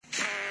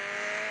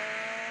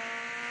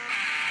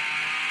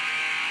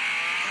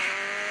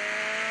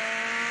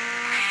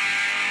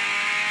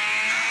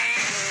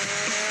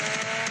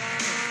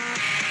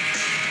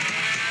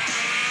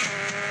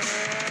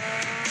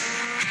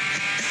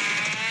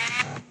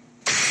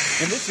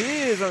And this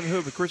is On the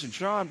Hood with Chris and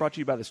Sean, brought to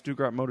you by the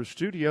Stuttgart Motor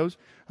Studios.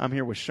 I'm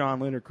here with Sean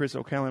Leonard, Chris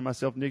O'Callaghan, and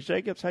myself, Nick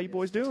Jacobs. How you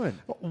boys doing?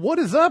 What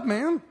is up,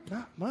 man?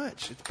 Not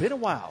much. It's been a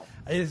while.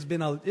 It's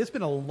been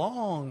a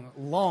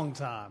long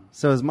time.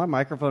 So is my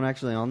microphone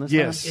actually on this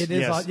Yes. time? It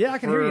is on- yeah, I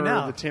can hear you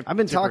now. I've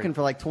been talking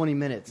for like 20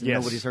 minutes and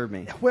Yes. nobody's heard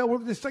me.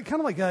 Well, it's like,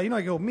 kind of like I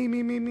go me.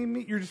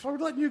 You're just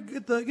letting you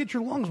get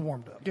your lungs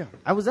warmed up. Yeah.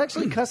 I was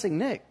actually cussing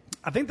Nick.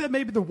 I think that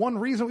may be the one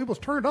reason it was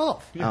turned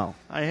off. Oh.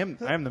 I am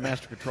the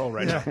master control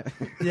right now.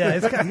 Yeah,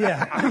 it's kind of,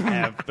 yeah. I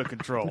have the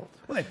control.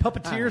 What are they,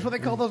 puppeteers? What they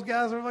call those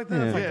guys? Or like that?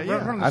 It's like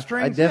Yeah, running the I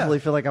strings. definitely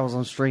feel like I was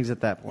on strings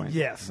at that point.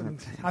 Yes, and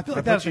I feel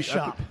like that's a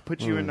shop.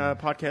 Put you in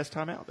podcast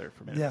timeout there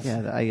for a minute. Yes.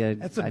 Yeah,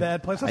 That's a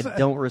bad place. I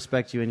don't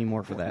respect you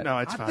anymore for that. No,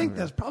 it's I fine. think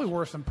that's probably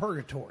worse than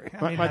purgatory.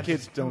 My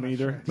kids don't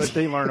either, but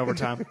they learn over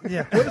time.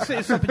 Yeah, well,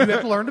 it's something you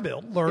have to learn to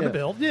build. Learn to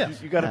build.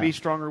 Yes. You got to be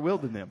stronger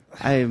willed than them.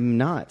 I am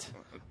not.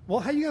 Well,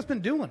 how you guys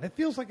been doing? It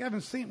feels like I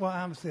haven't seen. Well,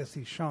 obviously I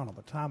see Sean all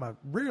the time. I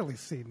rarely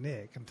see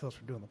Nick until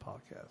we're doing the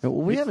podcast. Well,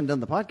 we haven't done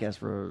the podcast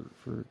for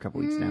a couple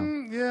weeks now.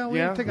 Yeah, we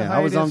Yeah. take a Yeah, hiatus.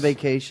 I was on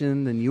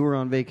vacation, then you were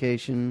on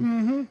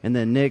vacation, and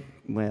then Nick.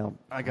 Well,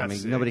 I got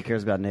sick. nobody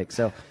cares about Nick.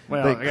 So,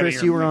 Well, I but gotta Chris,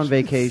 hear you were on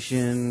mention.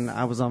 vacation.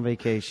 I was on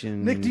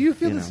vacation. Nick, do you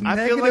feel this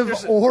I feel like negative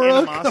there's aura?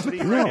 animosity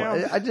right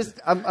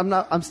No,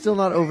 now. I'm still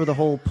not over the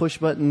whole push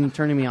button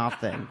turning me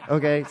off thing.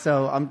 Okay,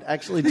 so I'm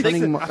actually I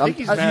turning. think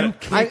he's mad. You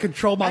can't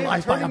control my I am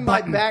life by a turning my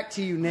button. back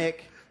to you,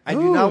 Nick. I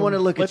do not want to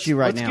look at you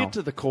right let's now. get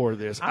to the core of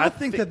this. I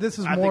think that this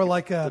is I more think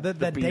like the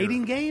that beer.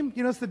 dating game.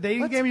 You know, it's the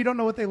dating game. You don't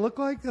know what they look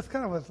like. That's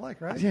kind of what it's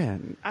like, right? Yeah.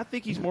 I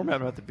think he's more mad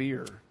about the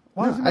beer.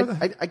 Why No, is it more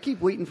than- I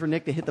keep waiting for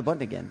Nick to hit the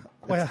button again.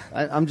 Well-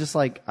 I'm just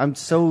like, I'm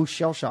so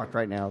shell shocked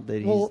right now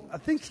that Well, he I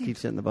think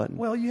keeps hitting the button.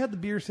 Well, you had the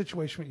beer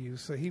situation with you,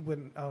 so he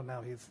wouldn't. Oh,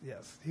 no, he's.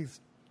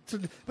 So,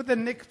 but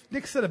then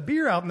Nick set a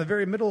beer out in the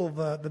very middle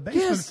of the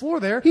basement floor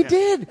there. He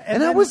did,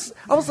 and I then- was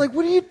like,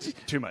 what are you?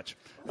 Too much.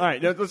 All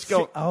right, let's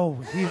go. Oh,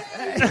 he's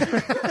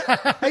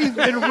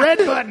been red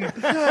button,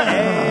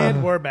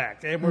 and we're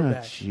back. And we're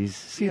back. Jeez,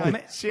 See how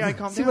I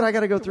calm see down? what I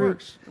got to go through.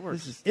 It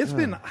works. It's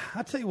been.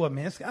 I tell you what,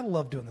 man. I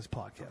love doing this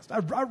podcast.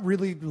 I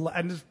really.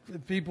 And just,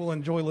 if people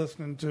enjoy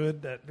listening to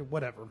it,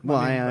 whatever. Well,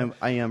 I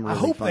I am. Really I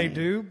hope funny. they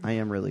do. I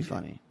am really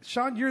funny.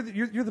 Sean, you're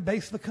the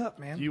base of the cup,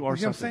 man. You are know what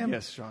I'm something. saying?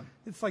 Yes, Sean.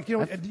 It's like you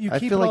know you I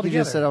keep feel it all like you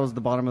together. just said I was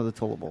the bottom of the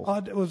toilet bowl.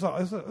 It was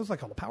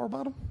like on the power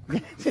bottom.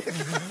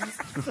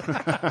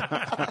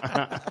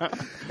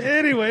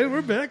 Anyway,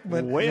 we're back.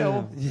 But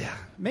Well, yeah,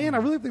 man, I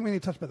really think we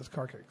need to touch about this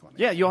car care clinic.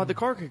 yeah, you had the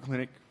car care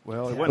clinic.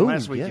 Well, it wasn't Ooh,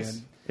 last weekend.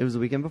 yes. It was the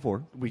weekend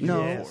before. Weekend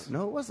no, before.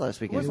 no, it was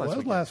last weekend. It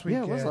was last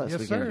weekend. Yeah, it was last Yes,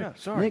 weekend. sir. Yeah,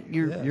 sorry. Nick,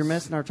 you're Yes. you're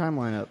messing our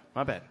timeline up.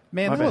 My bad.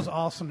 Man, My that bad. was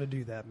awesome to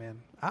do that, man.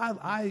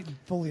 I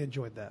fully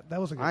enjoyed that. That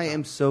was a good I time.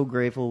 am so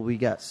grateful we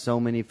got so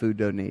many food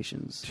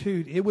donations.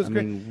 Dude, it was I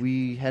great. mean,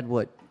 we had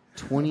what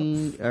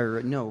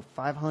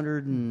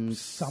 500 and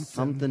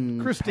something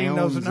Christine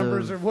knows the pounds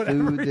numbers of or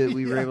whatever. food that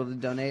we were Yeah. able to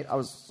donate. I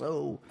was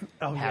so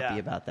Oh, happy yeah.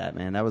 about that,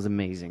 man. That was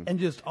amazing. And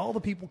just all the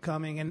people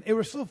coming, and it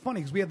was so funny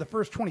because we had the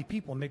first 20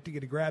 people, Nick, to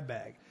get a grab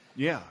bag.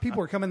 Yeah. People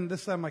were coming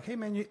this time, like, hey,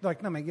 man,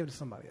 no, man, give it to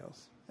somebody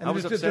else. And I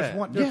was there's upset.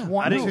 one, Yeah.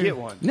 one, I didn't two. get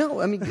one.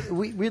 No, I mean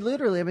we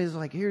literally. I mean, it's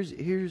like here's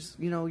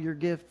your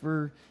gift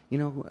for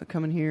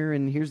coming here,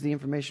 and here's the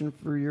information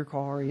for your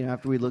car.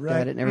 After we looked Right.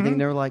 at it and everything,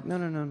 they were like,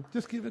 no,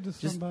 Just give it to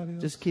somebody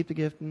else. just keep the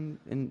gift and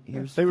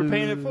here's. They were food.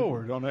 paying it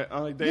forward on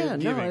a day Yeah,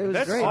 of no, giving. it was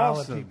That's great.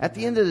 awesome. At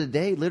the end of the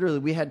day, literally,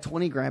 we had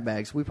 20 grab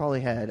bags. We probably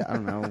had I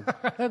don't know.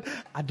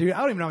 I don't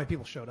even know how many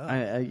people showed up.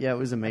 Yeah, it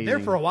was amazing. There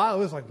for a while, it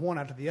was like one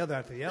after the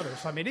other.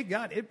 So I mean, it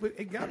got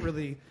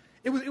really.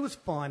 It was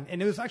fun, and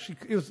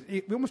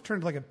it almost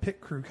turned like a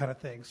pit crew kind of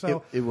thing.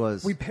 So It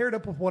was. We paired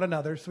up with one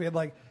another. So we had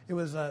it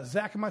was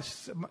Zach and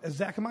myself.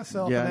 Yeah, and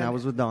and then, I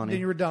was with Donnie.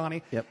 Then you were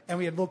Donnie. Yep. And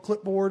we had little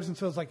clipboards, and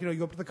so it's like you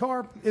go up to the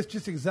car. It's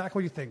just exactly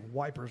what you think: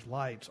 wipers,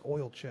 lights,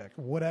 oil check,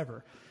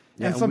 whatever.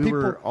 Yeah, and some we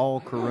people were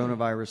all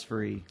coronavirus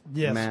free.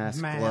 Yes,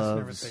 masks, masks and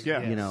gloves.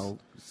 everything, yes.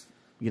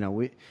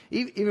 We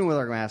even with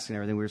our masks and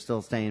everything, we were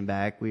still staying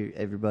back.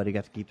 Everybody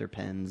got to keep their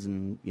pens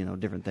and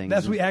different things.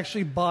 That's And- we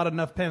actually bought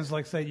enough pens.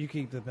 Like say, you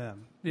keep the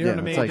pen. You know what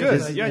I mean? It's like, Good.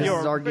 this, Yeah, this you're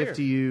is our fair. gift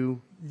to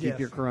you. Keep Yes.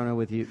 your corona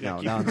with you. Yeah, No,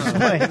 keep no, I'm just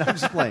playing. I'm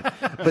just playing.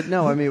 But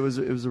no, I mean it was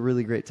a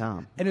really great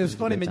time. And it was a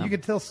funny, great man. You time.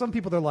 could tell some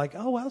people, they're like,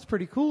 oh, wow, that's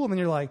pretty cool. And then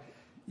you're like,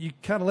 you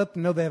kind of let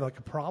them know they have like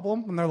a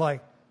problem. And they're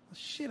like,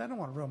 shit, I don't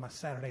want to ruin my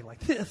Saturday like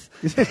this.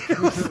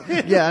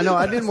 Yeah, I know.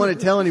 I didn't want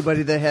to tell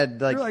anybody they had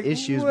You're like,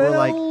 issues. We're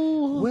like,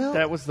 well, well,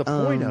 That was the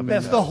point of it.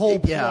 That's the whole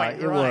point. yeah,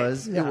 it right?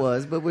 was. Yeah. It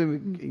was. But we.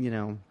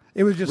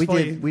 It was just we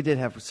funny. did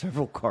have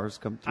several cars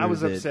come through. I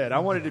was that- upset. I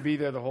wanted to be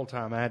there the whole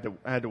time. I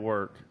had to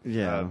work.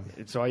 Yeah.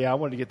 And so I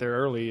wanted to get there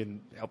early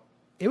and help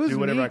It was do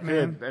whatever neat, I could.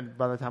 man. And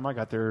by the time I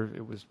got there,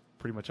 it was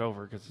pretty much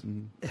over because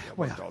I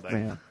worked all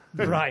day.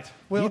 Yeah. Right.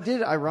 Well, You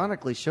did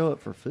ironically show up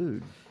for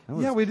food.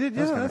 was, Yeah, we did.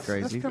 That was Yeah, kind of that's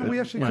crazy. kind of. but We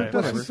actually yeah, cooked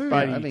us some whatever. food.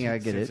 I think I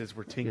get it. Since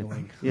we're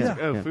tingling. Yeah.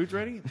 Oh, Yeah. food's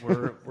ready?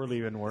 We're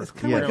leaving work. It's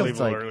kinda We're like gonna a- leave It's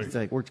a like, little early. it's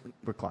like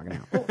we're clocking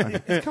out.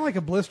 It's kind of like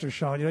a blister,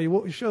 Sean. You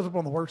know, he shows up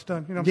when the work's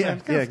done. You know what I'm Yeah, saying?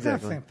 Kinda- yeah, kinda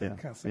exactly. Same thing. Yeah,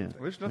 Kind of same yeah.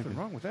 thing. There's nothing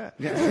wrong with that.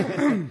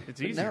 Yeah.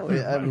 It's easier.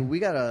 No, I mean, we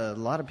got a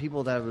lot of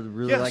people that I would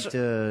really Yeah, like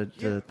so-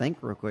 to thank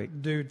real quick.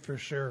 Dude, for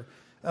sure.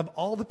 Of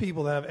all the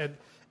people that have, and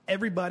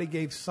everybody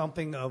gave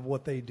something of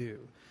what they do.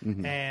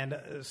 Mm-hmm. And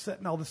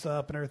setting all this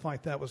up and everything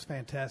like that was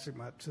fantastic.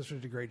 My sister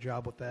did a great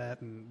job with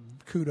that, and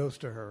kudos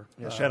to her.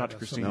 Yeah, shout out to so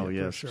Christine. Oh for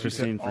yes, sure.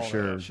 Christine All for of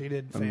sure. She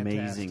did amazing,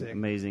 fantastic.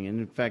 amazing. And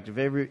in fact, if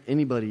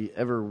anybody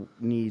ever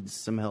needs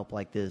some help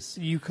like this,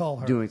 You call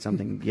her. doing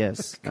something,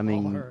 yes. I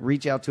mean, her.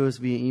 reach out to us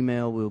via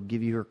email. We'll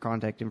give you her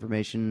contact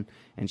information,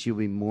 and she'll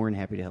be more than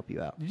happy to help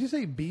you out. Did you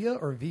say Bia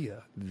or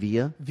Via?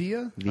 Via,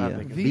 Via? via,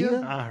 think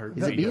Via? I heard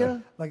Is it Via.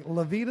 Via? Like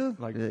La Vida?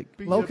 Like Like,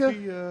 Loca?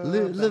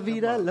 La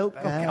Vida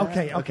Loca.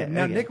 Okay.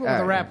 Now, Nick went with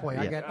the rap way.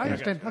 Yeah. I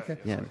understand. Okay.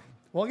 Yeah.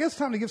 Well, I guess it's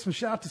time to give some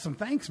shout out to some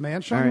thanks,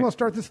 man. Sean, All you right. want to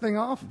start this thing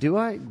off? Do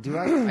I?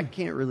 I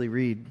can't really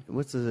read.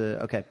 What's the?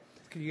 Okay.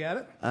 You got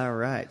it? All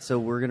right. So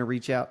we're gonna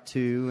reach out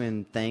to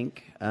and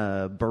thank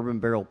Bourbon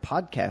Barrel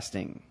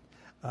Podcasting.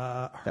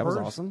 That was Hearst,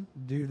 awesome.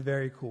 Dude,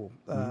 very cool.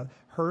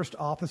 Hearst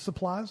Office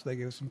Supplies, they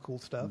gave us some cool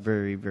stuff.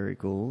 Very, very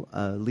cool.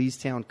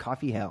 Leestown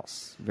Coffee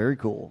House. Very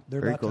cool.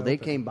 They're very about cool. to They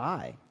open. came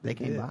by. They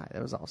came did. by.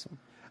 That was awesome.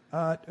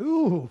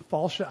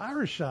 Falsha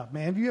Irish Shop,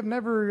 man. If you have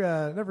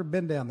never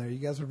been down there, you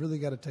guys have really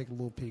got to take a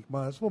little peek.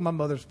 It's one of my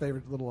mother's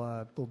favorite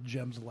little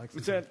gems of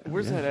Lexington.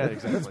 Where's that at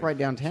exactly? That's right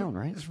downtown,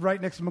 right? It's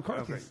right next to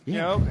McCarthy's.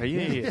 Yeah, okay,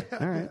 yeah.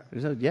 All right.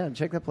 So, yeah,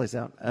 check that place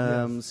out.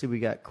 Let's see, we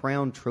got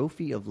Crown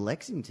Trophy of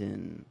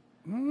Lexington.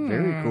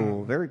 Very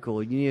cool. Very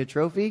cool. You need a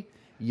trophy?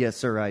 Yes,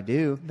 sir, I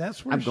do.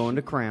 That's where I'm going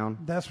to Crown.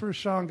 That's where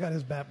Sean got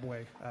his Bat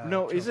Boy.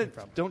 No, trophy is it?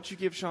 from. Don't you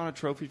give Sean a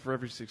trophy for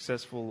every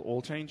successful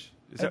oil change?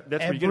 Is that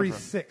that's where you get every it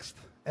from?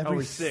 sixth? Every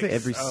Every sixth. sixth.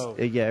 Every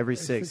Oh. every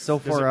six. So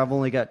Does far, it- I've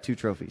only got 2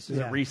 trophies. Does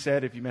Yeah. it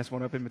reset if you mess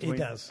one up in between? It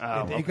does.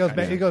 Oh, It okay. goes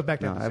back. It goes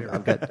back No, down to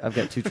zero. I've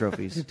got 2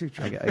 trophies. Two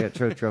trophies. I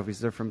got trophies.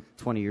 They're from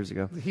 20 years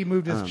ago. He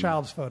moved his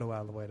child's photo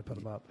out of the way to put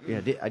him up. Yeah,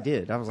 I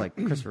did. I was like,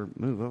 Christopher,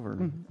 move over.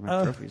 My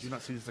Did trophies. you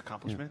not see this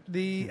accomplishment?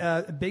 The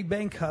Big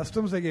Bang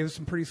Customs, they gave us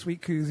some pretty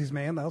sweet koozies,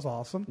 man. That was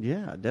awesome.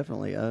 Yeah,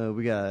 definitely.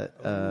 We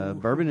got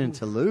bourbon in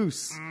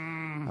Toulouse.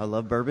 I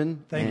love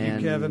bourbon. Thank you,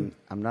 and Kevin.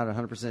 I'm not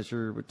 100%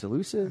 sure what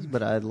Toulouse is,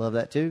 but I love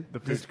that too. The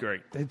food's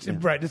great. It's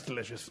right. It's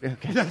delicious.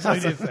 That's all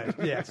you need to say.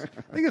 Yes,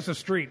 I think it's a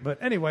street,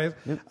 but anyways,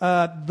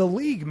 the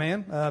league,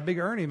 man, Big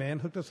Ernie, man,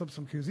 hooked us up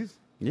some koozies.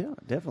 Yeah,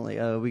 definitely.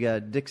 We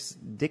got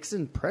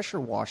Dixon Pressure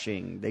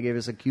Washing. They gave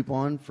us a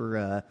coupon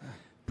for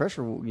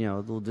pressure, a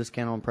little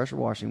discount on pressure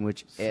washing,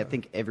 which I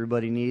think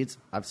everybody needs.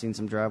 I've seen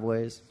some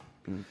driveways.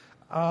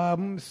 Let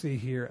me see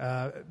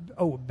here.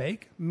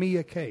 Bake me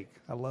a cake.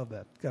 I love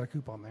that. Got a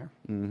coupon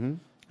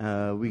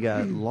there. We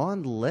got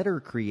Lawn Letter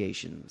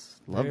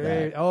Creations. Love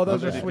Hey, that. oh,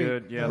 those Love are that. sweet.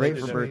 Good. Yeah, Great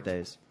they for did.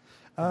 birthdays.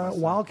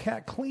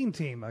 Wildcat Clean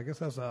Team. I guess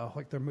that's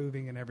like they're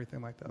moving and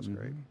everything like that. That's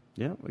great.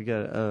 Yeah, we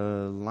got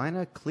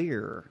Lina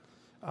Clear.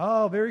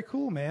 Oh, very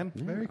cool, man.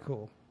 Very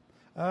cool.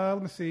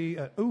 Let me see.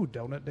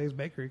 Donut Days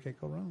Bakery. Can't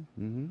go wrong.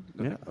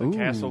 Yeah. The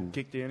castle Ooh.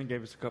 kicked in and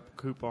gave us a couple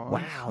coupons.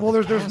 Wow. Well,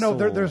 the there's no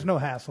castle. there's no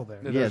hassle there.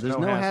 Yeah, there's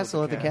no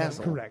hassle at the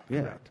castle. Correct.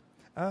 Yeah. Correct.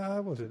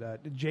 What was it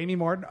Jamie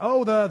Martin? Oh,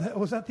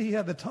 was that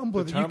the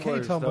tumbler, the UK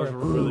tumblers, tumbler? those were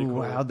really Ooh, cool.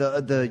 wow,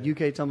 the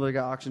UK tumbler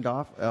got auctioned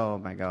off. Oh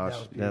my gosh, That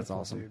was that's beautiful,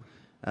 awesome.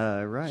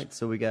 dude. Right,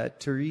 so we got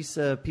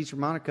Teresa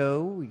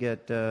Pietromonaco. We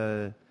got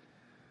The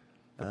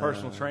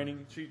personal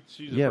training. She's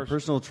yeah, a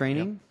personal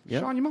training.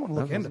 Yep. Sean, you might want to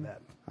look That into was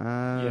that.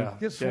 Yeah,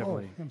 Get slow. You know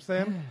definitely. what I'm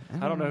saying?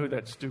 I don't know who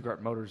that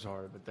Stuttgart Motors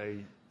are, but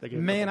they gave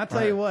a Man, I couple-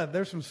 tell you what,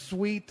 there's some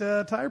sweet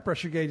tire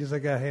pressure gauges that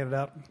got handed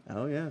out.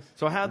 Oh yes.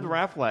 So how'd the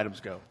raffle items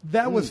go?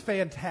 That was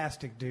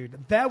fantastic, dude.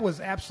 That was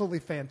absolutely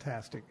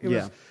fantastic. It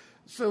Yeah. was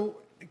so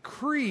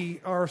Cree,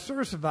 our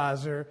service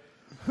advisor,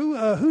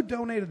 who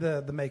donated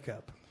the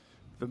makeup?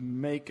 The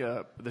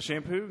makeup, the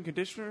shampoo and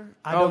conditioner.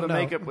 I don't the know.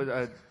 makeup with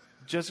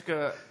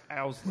Jessica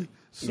Owsley.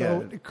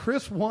 So Yeah.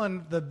 Chris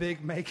won the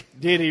big make,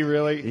 Did he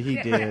really? He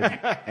did,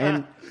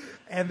 and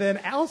and then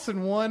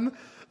Allison won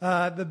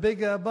the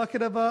big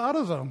bucket of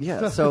AutoZone.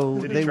 yeah. So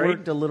Did he they trade?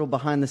 worked a little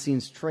behind the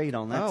scenes trade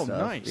on that Oh,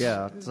 stuff. nice.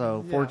 Yeah.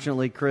 So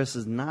fortunately, Chris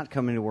is not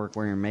coming to work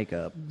wearing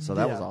makeup. So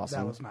that Yeah, was awesome.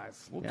 That was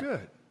nice. Well, Yeah. good.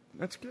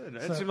 That's good.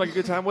 That So- seemed like a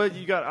good time. Well,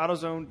 you got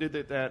AutoZone did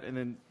that,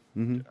 and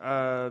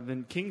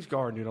then King's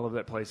Garden, dude. I love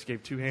that place.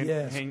 Gave 2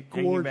 Yes, hanging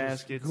gorgeous,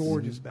 baskets.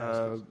 gorgeous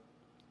baskets.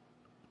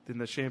 Then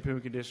the shampoo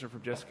and conditioner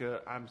from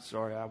Jessica. I'm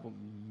sorry, I will.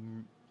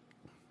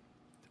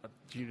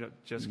 Do you know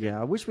Jessica? Yeah,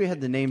 I wish we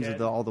had the names of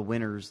Dead. all the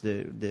winners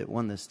that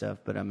won this stuff,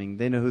 but I mean,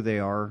 they know who they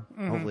are.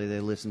 Hopefully,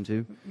 they listen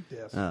to.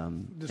 Yes.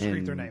 Mm-hmm. Discreet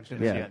and- their names.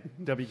 And Yeah.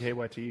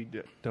 WKYT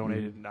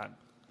donated. Not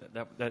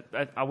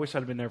that. I wish I'd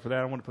have been there for that.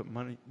 I want to put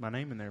my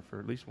name in there for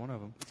at least one of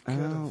them.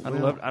 Oh, I'd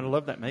well,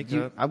 love that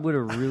makeup. I would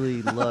have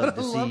really loved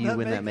to Love see you that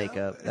win that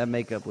makeup. makeup. That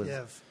makeup was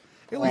Yes.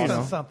 At least You on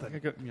know, something. I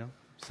got,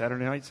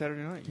 Saturday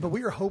night. But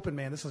we are hoping,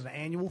 man, this is an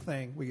annual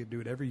thing. We could do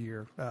it every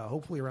year,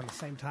 hopefully around the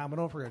same time. I don't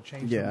know if we're going to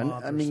change the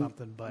month or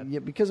something. But yeah,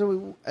 because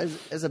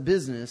as a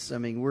business, I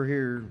mean, we're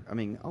here. I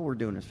mean, all we're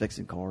doing is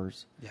fixing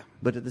cars. Yeah.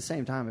 But at the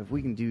same time, if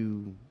we can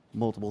do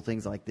multiple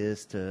things like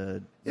this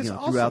to It's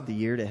throughout awesome. the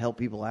year to help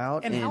people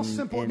out, and how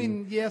simple. I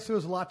mean, yes, there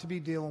was a lot to be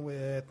dealing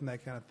with and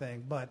that kind of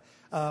thing. But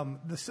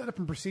the setup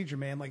and procedure,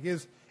 man, like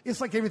it's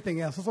like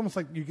everything else. It's almost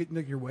like you get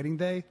like your wedding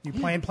day. You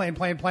plan,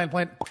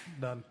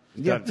 done.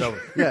 yeah, It's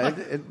over. yeah.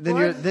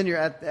 Then you're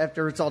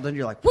after it's all done,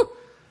 you're like, whoop.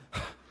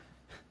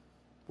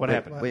 What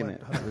happened? Wait a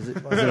minute, is it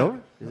over?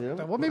 Is it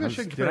over? Well, maybe I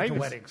shouldn't compare it to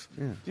Davis. weddings.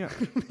 Yeah.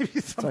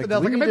 Maybe something like,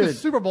 else. we Like need maybe a to-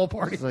 Super Bowl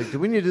party. It's like, do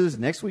we need to do this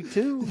next week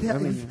too? Yeah, I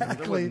mean, That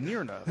exactly. wasn't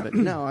near enough. But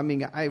no, I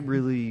mean, I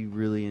really,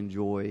 really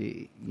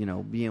enjoy,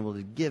 being able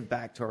to give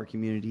back to our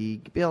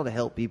community, be able to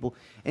help people,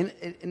 and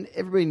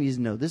everybody needs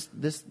to know this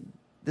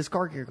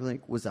car care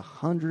clinic was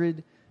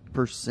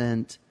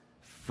 100%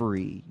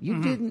 free.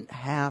 You didn't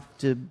have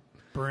to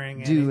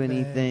Bring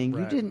anything.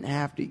 You right. didn't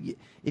have to.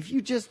 If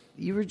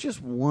you were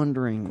just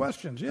wondering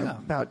Questions, yeah.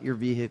 about your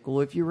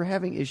vehicle, if you were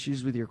having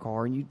issues with your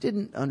car and you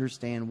didn't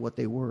understand what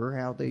they were,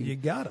 how they, You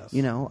got us.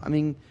 I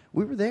mean,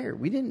 we were there.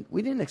 We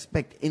didn't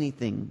expect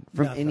anything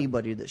from Nothing.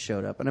 anybody that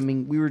showed up, and I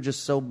mean, we were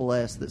just so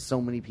blessed that so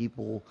many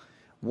people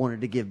wanted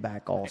to give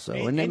back also,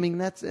 and I mean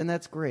that's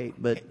great.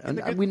 But and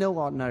the good- we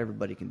know not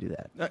everybody can do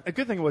that. A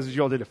good thing was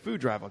you all did a food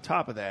drive on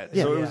top of that,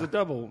 Yeah. so it was Yeah. a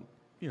double,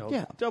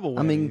 Yeah. double.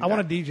 I mean, win. I want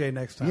a DJ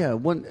next time. Yeah,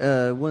 one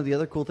of the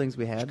other cool things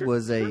we had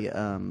was I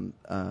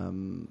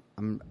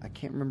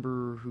can't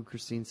remember who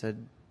Christine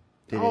said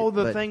did it,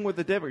 the but- thing with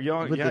the debit,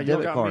 y'all, with yeah, the y'all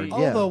debit got card, me.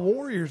 Oh, yeah. the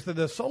Warriors,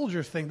 the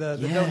soldiers thing, the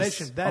Yes.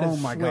 donation. That is Oh,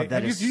 my sweet. God,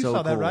 that you, is you so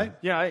saw that, cool. right?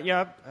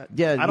 Yeah.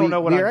 Yeah, I don't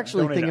know what we were I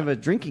actually donated. thinking of a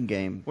drinking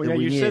game. Oh, Well, that yeah,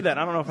 we you needed- said that.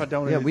 I don't know if I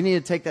donated. Yeah, we need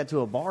to take that to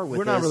a bar with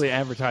We're us. not really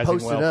advertising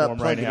post well it up, for 'em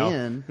plug right it now.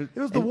 in. It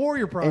was the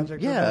Warrior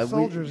Project. yeah, the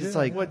soldiers. it's yeah.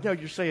 like- Well, no,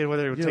 you're saying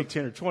whether it would You take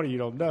know- 10 or 20, you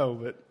don't know,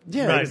 but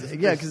Yeah, Right.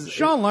 because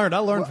Sean learned. I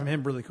learned from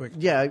him really quick.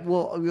 Yeah,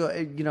 well,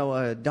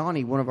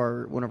 Donnie, one of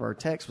our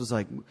techs was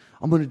like,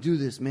 "I'm going to do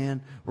this, man.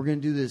 We're going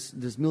to do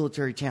this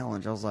military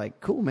challenge." I was like,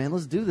 "Cool, man.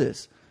 Let's do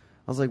this."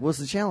 I was like, "What's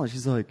the challenge?"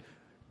 He's like,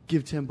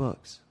 "Give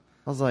 $10."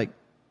 I was like,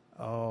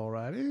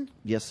 Alrighty.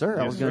 "Yes, sir."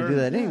 I Yes, was going to sir. do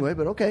that Yeah. anyway,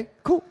 but okay,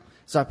 cool.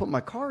 So I put my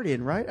card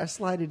in, right? I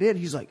slide it in.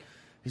 He's like,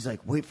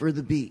 "Wait for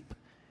the beep,"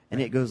 and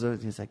it goes.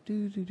 It's like,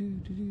 do do do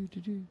do do do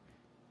do.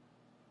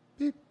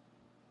 Beep.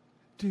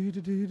 Do,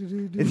 do, do,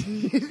 do, do,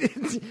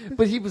 do.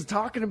 But he was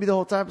talking to me the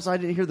whole time, so I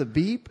didn't hear the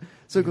beep.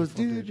 So it goes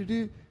do do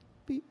do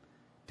beep,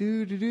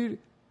 do do do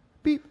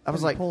beep. I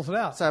was And he like, pulls it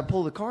out. So I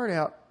pulled the card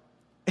out.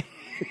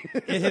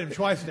 It hit him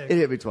twice, Dave. It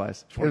hit me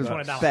twice. It was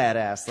 $20.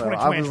 badass though.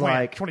 I was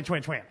like,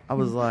 2020. I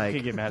was can't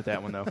like, get mad at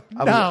that one, though.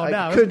 I No, was, no,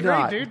 I it was could great,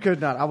 not, dude.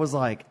 could not. I was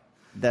like,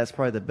 that's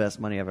probably the best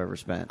money I've ever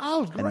spent. Oh,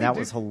 it was great, and that dude.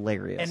 was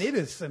hilarious. And it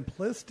is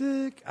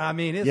simplistic. I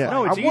mean, it's Yeah, like,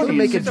 No, it's I wanted to easy.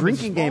 make a It's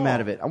drinking game small.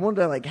 out of it. I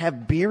wanted to like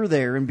have beer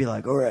there and be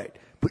like, all right,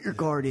 put your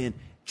card in,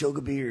 chug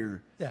a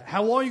beer. yeah,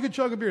 how long you can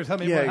chug a beer is how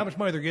much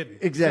money they're getting.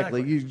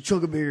 Exactly. You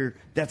chug a beer,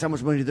 that's how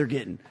much money they're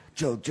getting.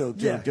 Chug, chug,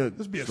 chug, Yeah, chug. this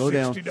would be a slow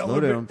down, $60 slow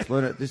down, beer.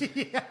 slow down. This,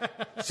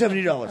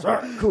 $70. All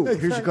right, cool.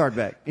 Here's your card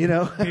back.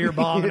 Beer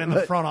bombing in the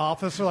But- front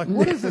office. They're like,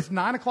 "What is this?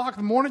 9 o'clock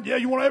in the morning? Yeah,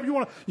 you want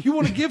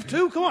to give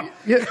too? Come on,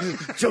 Yeah,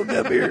 chug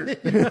that beer.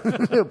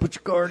 Put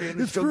your card in.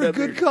 it's chug for a that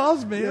good beer.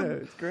 cause, man." Yeah,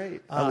 it's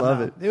great. I love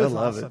no, it. It was I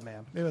love awesome, it.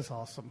 man. It was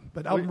awesome.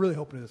 But I'm really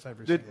hoping to do this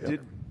every Did, single year.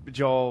 did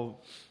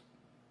y'all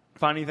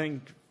find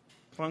anything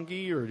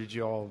funky, or did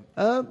y'all?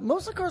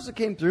 Most of the cars that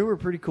came through were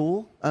pretty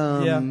cool.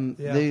 Yeah.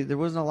 There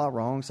wasn't a lot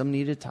wrong. Some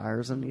needed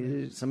tires.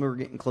 Some were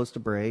getting close to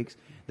brakes.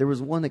 There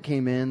was one that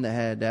came in that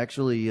had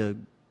actually a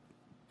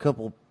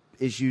couple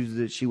issues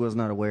that she was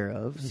not aware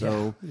of.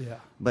 So, Yeah.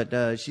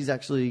 But she's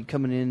actually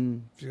coming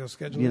in, She's gonna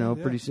schedule it,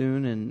 yeah. pretty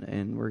soon,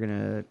 and we're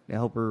gonna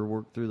help her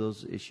work through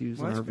those issues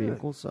Well, in her that's good.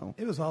 vehicle. So,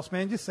 It was awesome,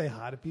 man. Just say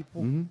hi to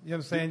people. Mm-hmm. You know what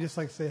I'm saying? Just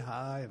like say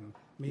hi and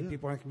meet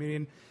people in the community.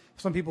 And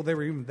some people, they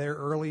were even there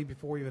early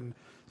before we even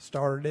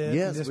started it.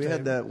 yes, Just we to-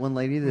 had that one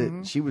lady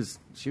that she was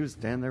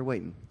standing there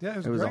waiting. Yeah, it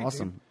was it was great,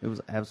 awesome. It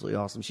was absolutely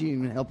awesome. She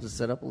even helped us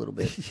set up a little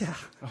bit. Yeah.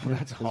 Oh,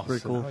 that's It was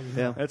pretty cool.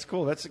 yeah. That's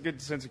cool. That's a good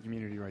sense of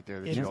community right there.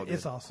 That It's, y'all did.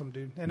 it's awesome,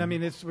 dude. And I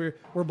mean,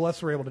 we're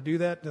blessed we're able to do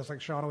that. Just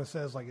like Sean always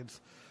says, like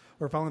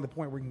we're finally at the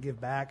point where we can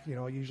give back. You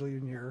know, usually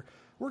when you're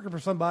working for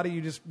somebody, you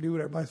just do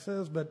what everybody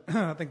says. But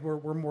I think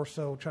we're more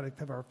so trying to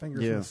have our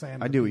fingers in Yeah, the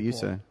sand. I with do what you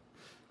people. say.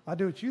 I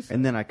do what you say.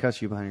 And then I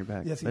cuss you behind your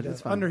back. yes, he but does.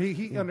 it's fine. I think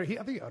he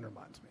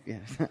undermines me.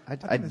 Yeah, I there's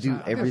do a- I think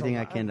there's everything a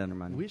I lot- can to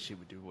undermine I you. wish he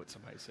would do what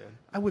somebody said.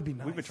 I would be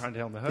nice. We've been trying to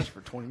tell him to hush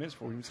for 20 minutes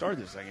before we even started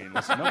this thing. And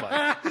listen to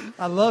nobody.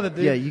 I love it,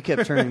 dude. Yeah, you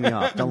kept turning me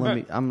off. Don't let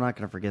me. I'm not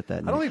going to forget that.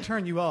 I don't Nick. think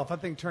turn you off. I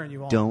think turn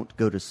you on. Don't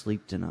go to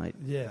sleep tonight.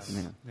 Yes.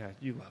 Yeah. Yeah,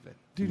 you love it.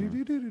 Do, do,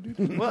 do, do, do,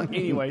 do. Well,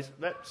 anyways,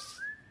 that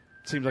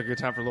seems like a good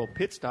time for a little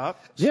pit stop.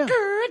 Yeah.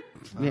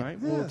 All right,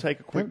 we'll take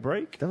a quick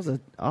break. That was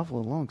an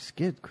awful long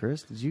skid,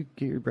 Chris. Did you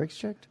get your brakes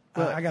checked?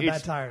 I got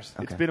It's- bad tires.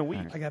 It's Okay. been a week.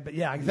 All right. I got,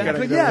 yeah,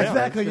 gotta exactly. go Yeah, down.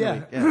 exactly.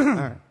 Yeah. Yeah. All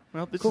right.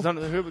 Well, this is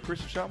Under the Hood with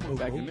Chris and Sean. We'll be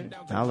back in a minute.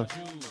 Holla.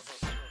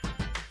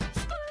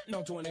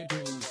 No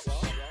 22.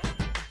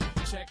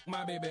 Check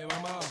my baby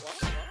mama.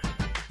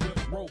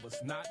 Good Rovers,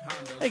 not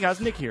Hondas. Hey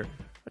guys, Nick here.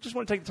 I just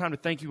want to take the time to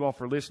thank you all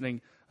for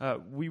listening.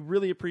 We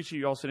really appreciate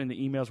you all sending the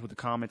emails with the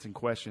comments and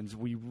questions.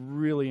 We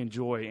really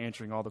enjoy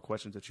answering all the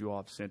questions that you all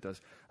have sent us.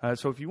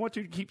 So if you want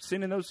to, keep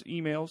sending those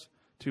emails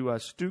to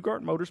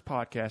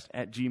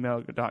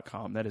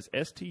StuttgartMotorsPodcast@gmail.com. That is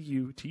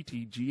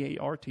STUTTGART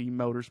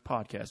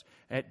Motorspodcast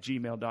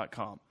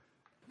 @gmail.com.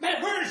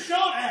 Man, where's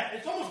Sean at?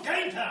 It's almost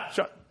game time.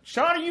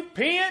 Sean, are you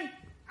peeing?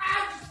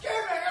 I'm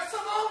scared. I got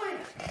some on me.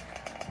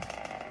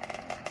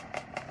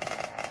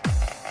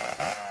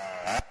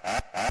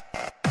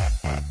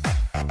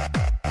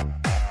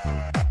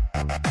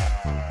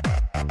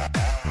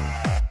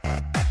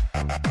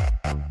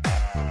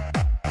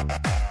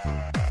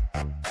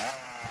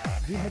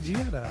 Did you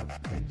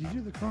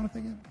do the Corona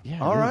thing yet?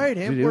 Yeah. All dude. right,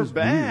 and Dude, it we're was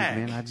weird, back.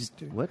 man. I just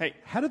what? Hey,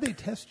 How did they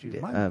test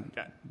you?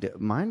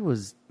 Mine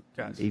was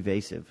Guys.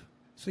 evasive.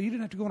 So you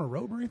didn't have to go on a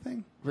road or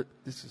anything? but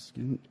this is.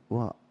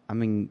 Well, I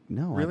mean,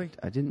 no. Really?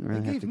 I didn't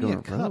really They have to gave go me on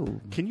a a cup.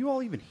 road. Can you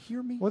all even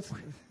hear me?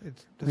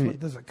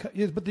 There's a cup.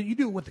 Yes, but you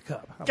do it with the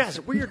cup. Guys,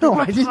 we are No, doing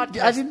a I didn't.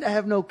 podcast. I didn't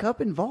have no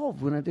cup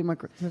involved when I did my.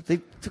 They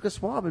took a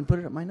swab and put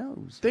it up my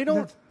nose. They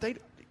don't.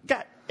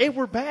 God, and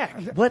we're back.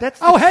 What? That's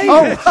Oh, hey!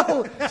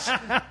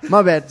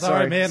 my bad. Sorry,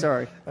 Sorry, man.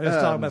 Sorry. I was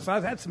talking about. So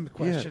I've had some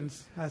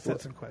questions. I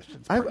said some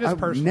questions. Just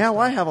personal now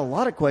stuff. I have a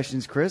lot of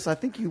questions, Chris. I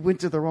think you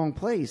went to the wrong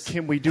place.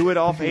 Can we do it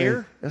off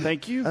air?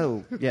 Thank you.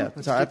 Oh, yeah.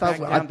 Let's Sorry, I get thought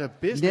back down to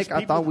business, Nick. I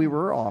people. thought we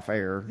were off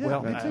air.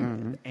 Well, That's-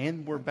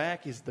 and we're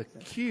back is the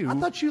cue. I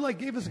thought you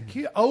gave us a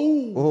cue.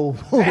 Oh,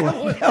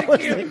 Oh, that was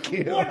the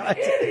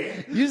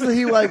cue. Usually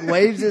he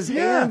waves his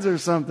hands or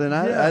something.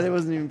 I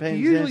wasn't even he paying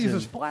usually attention.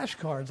 uses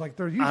flashcards. Like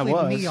they're usually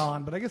was.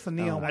 neon, but I guess the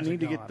neon. I ones are need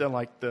to get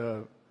gone.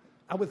 the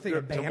I would think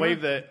a to banner.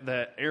 wave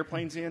the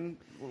airplanes in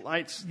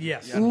lights.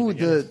 Yes. Yeah, I need Ooh, to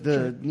get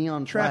the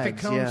neon Traffic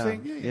flags. cone Yeah,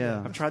 thing?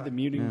 Yeah. I've tried the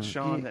muting, Yeah.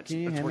 Sean. Can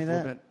you hand me worked a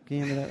little that? bit. Can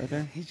you hand me that right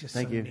there? He's just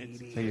Thank so you.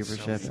 needy. Thank you.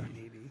 Appreciate that.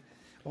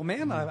 Well,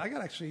 man, I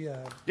got actually.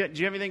 Yeah, do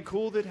you have anything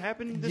cool that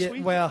happened this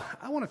week? Well,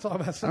 I want to talk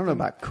about I something. don't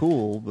know about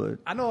cool, but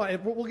I know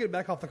we'll get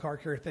back off the car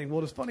carrier thing.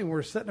 Well, it's funny. When we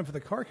were setting up for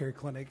the car carrier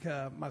clinic,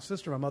 my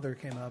sister and my mother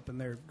came up, and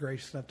they're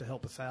gracious enough to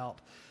help us out.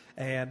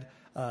 And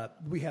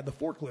we had the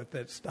forklift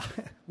that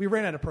we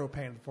ran out of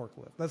propane in the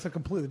forklift. That's a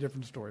completely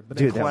different story. But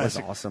dude, anyway, that was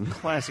Classic. awesome.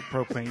 Classic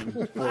propane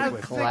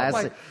forklift.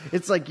 Classic.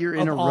 It's like you're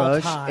in a of all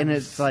rush, times. and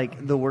it's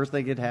like the worst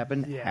thing could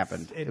happen Yes,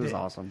 happened. It was did.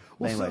 awesome.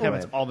 Well, Anyway, so- go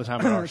Happens ahead. all the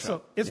time at our so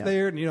show. it's Yeah.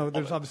 there, and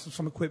there's obviously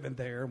some equipment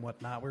there and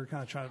whatnot. We were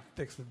kind of trying to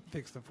fix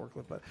the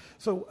forklift, but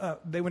so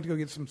they went to go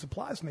get some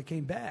supplies, and they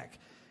came back,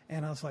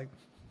 and I was like,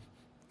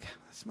 "God,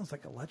 that smells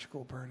like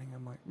electrical burning."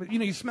 I'm like, but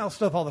you smell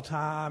stuff all the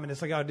time, and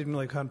it's like I didn't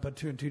really kind of put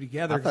two and two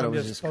together. I 'cause thought it I'm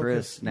was just focused.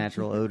 Chris,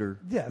 natural odor.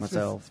 Yeah, it's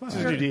myself. Just, it's This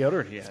is my the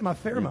deodorant he had. It's my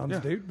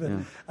pheromones, dude.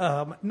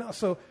 But, no,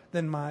 so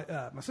then my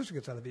sister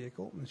gets out of the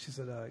vehicle and she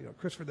said,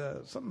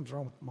 Christopher, something's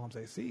wrong with Mom's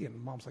AC, and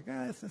Mom's like,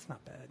 it's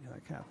not bad,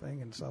 that kind of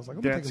thing. And so I was like,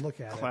 let me That's take a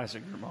look at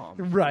classic your mom.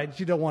 it. Right,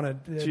 you don't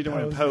want to. She don't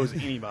want to pose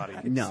anybody.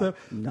 No, So-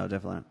 no,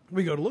 definitely not.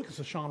 We go to look, and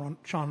so Sean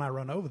and I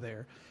run over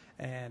there,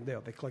 and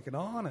they click it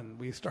on, and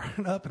we start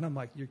it up, and I'm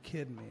like, you're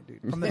kidding me,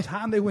 dude. From the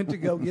time they went to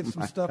go get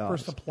some stuff for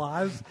gosh.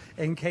 supplies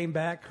and came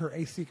back, her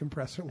AC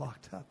compressor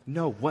locked up.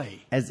 No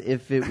way. As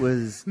if it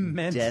was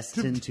Meant to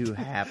destined to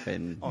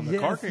happen. On the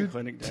Yes, car care dude.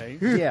 clinic day.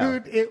 Yeah.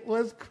 Dude, it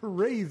was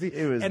crazy.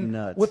 It was and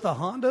nuts. With the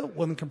Honda,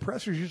 when the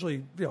compressors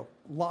usually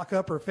lock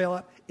up or fail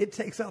out, it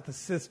takes out the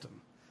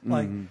system.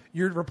 Like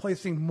you're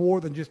replacing more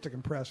than just a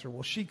compressor.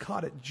 Well, she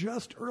caught it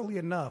just early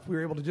enough. We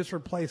were able to just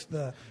replace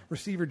the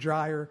receiver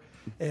dryer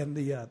and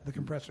the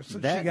compressor. So she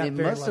That got it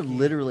very must have lucky.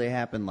 literally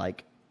happened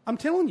like I'm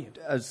telling you,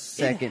 a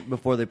second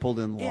before they pulled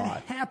in the it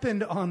lot.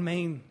 happened on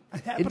Main.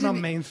 It happened on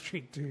didn't- Main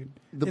Street, dude.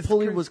 The It's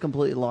pulley crazy. was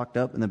completely locked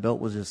up, and the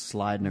belt was just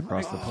sliding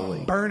across the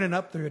pulley. burning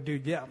up through it,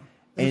 dude. Yeah,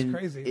 it And was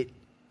crazy.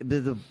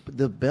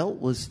 the belt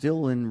was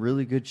still in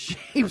really good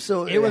shape,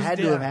 so It it, was had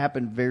to dead. have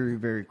happened very,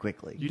 very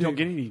quickly. You don't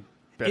get any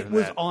better It than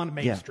was that. on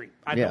Main yeah. Street.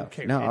 I yeah. don't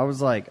care. No, It- I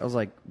was like,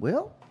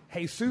 well,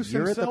 Jesus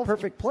you're at the himself.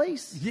 perfect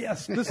place.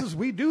 Yes,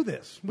 we do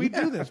this. We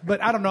do this.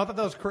 But I don't know. I thought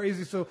that was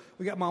crazy. So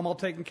we got Mom all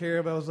taken care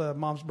of. That was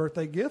Mom's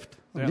birthday gift.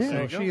 Yeah, So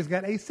there you go. she has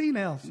got AC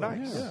now. So,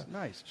 Nice, yeah.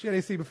 nice. She had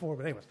AC before,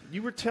 but anyways.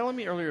 You were telling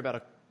me earlier about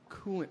a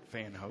coolant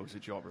fan hose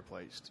that y'all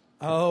replaced.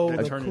 Oh,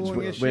 That the turned into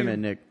cooling a- issue. Wait a minute,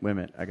 Nick. Wait a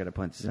minute. I got to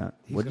point this out.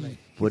 What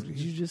did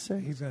you just say?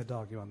 He's going to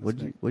dog you on this.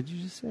 What did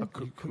you just say?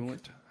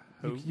 Coolant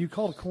hose. You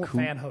called it coolant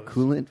fan hose.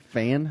 Coolant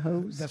fan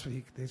hose. That's what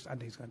I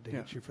think he's going to dig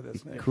at you for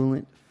this. Nick.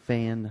 Coolant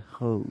fan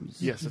hose.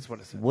 Yes, that's what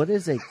I said. What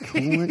is a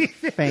coolant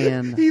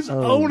fan? He's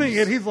hose? owning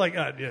it. He's like,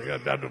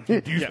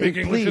 do you speak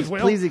English Please, as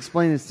well? please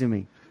explain this to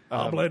me.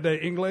 Habla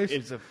de English.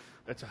 It's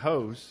a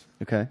hose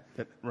Okay.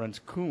 that runs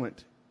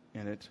coolant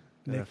in it.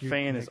 And Nick, a you-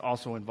 fan Nick. is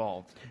also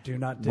involved. Do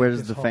not dig Where's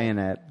this the hole. fan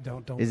at?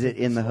 Don't Is it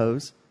dig in this the hole.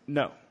 hose?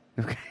 No.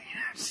 Okay.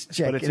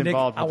 check. But it's And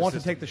involved. I with want the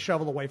to take the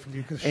shovel away from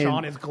you because And-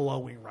 Sean is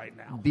glowing right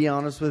now. be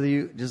honest with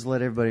you, just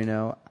let everybody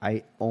know,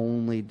 I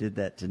only did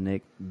that to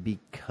Nick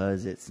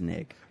because it's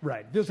Nick.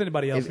 Right. If it was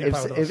anybody else, If, he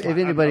probably would've if slapped.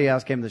 anybody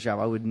else came to the shop,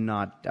 I would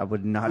not do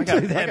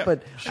that.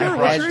 But Sure, I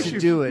what's had your to issue?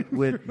 do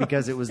it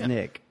because it was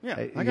Nick. Yeah,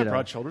 I You got know.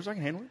 broad shoulders. I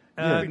can handle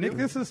it. Nick,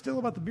 this is still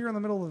about the beer in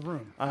the middle of the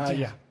room.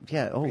 Yeah.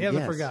 Yeah. Oh, He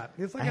hasn't yes. forgot.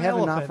 It's like I an have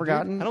elephant, not dude.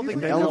 forgotten. I don't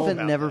think the they know elephant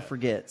about never that.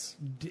 forgets.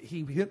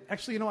 He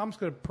actually, I'm just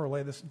going to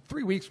parlay this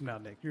 3 weeks from now,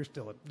 Nick. You're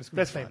still at this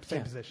That's same, fine. same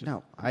Yeah. position.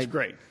 No, It's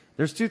great.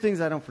 There's two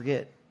things I don't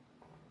forget: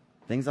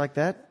 things like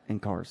that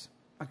and cars.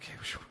 Okay.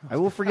 I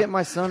will forget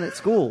my son at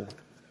school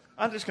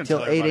I'm just going to till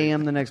tell 8 everybody,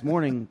 a.m. the next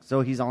morning,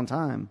 so he's on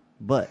time.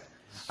 But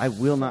I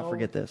will not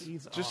forget this.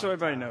 Just so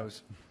everybody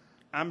knows,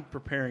 I'm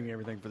preparing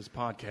everything for this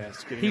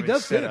podcast, getting He everything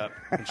does set good. up.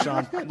 And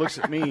Sean looks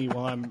at me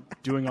while I'm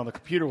doing all the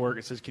computer work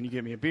and says, "Can you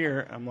get me a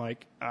beer?" I'm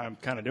like, "I'm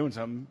kind of doing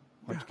something.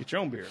 Why don't you get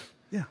your own beer?"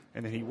 Yeah.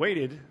 And then he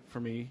waited for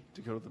me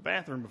to go to the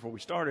bathroom before we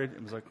started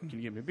and was like, "Can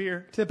you get me a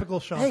beer?" Typical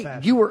Sean Hey,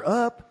 fashion. you were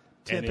up.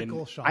 And Typical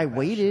in Sean I fashion.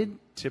 waited.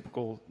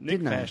 typical Nick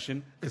Didn't I?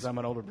 fashion, because I'm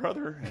an older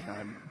brother and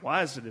I'm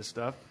wise to this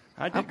stuff.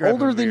 I did I'm grab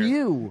older a than beer,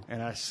 you.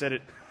 and I set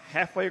it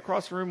halfway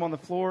across the room on the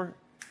floor,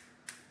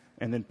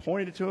 and then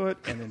pointed to it,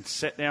 and then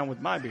sat down with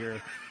my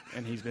beer,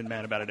 and he's been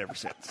mad about it ever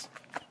since.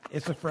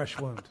 It's a fresh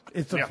wound.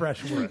 It's a Yeah.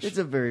 fresh wound. It's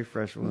a very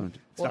fresh wound.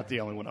 It's not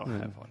the only one I'll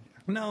have on.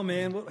 No,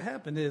 man. What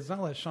happened is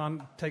I'll let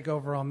Sean take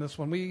over on this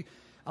one.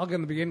 I'll get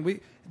in the beginning.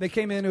 They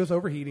came in. It was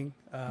overheating.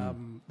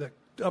 The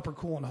upper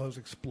coolant hose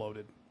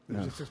exploded.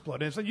 It just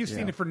exploded. And so you've seen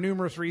Yeah. it for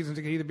numerous reasons.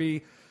 It can either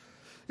be,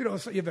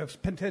 so you have a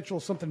potential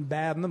something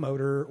bad in the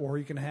motor, or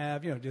you can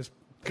have, just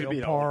Could failed be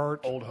an part.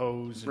 old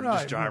hose and Right,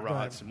 just dry right.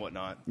 rods and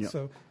whatnot.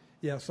 So,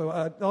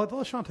 I'll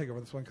let Sean take over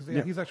this one because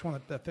he's actually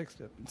one that fixed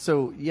it.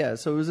 So yeah,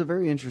 so it was a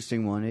very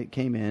interesting one. It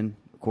came in,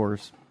 of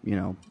course,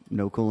 no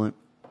coolant.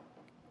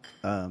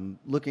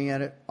 Looking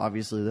at it,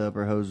 obviously the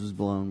upper hose was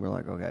blown. We're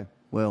like, okay,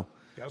 well,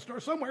 Got to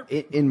start somewhere.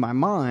 in my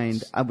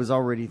mind, I was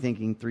already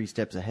thinking 3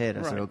 steps ahead.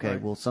 I said, Right, okay,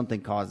 right. well,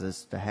 something caused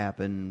this to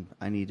happen.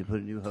 I need to put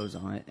a new hose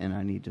on it, and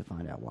I need to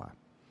find out why.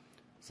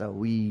 So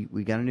we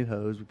got a new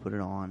hose. We put it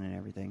on and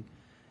everything.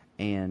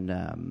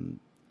 And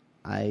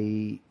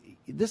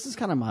this is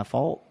kind of my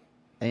fault.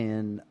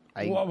 And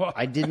Whoa.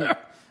 I didn't.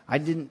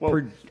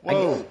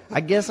 Whoa. I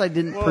guess I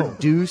didn't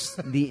produce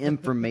the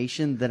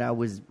information that I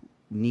was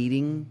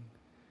needing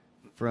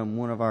from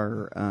one of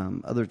our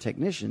other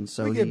technicians.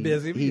 So We get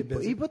busy.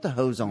 He put the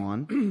hose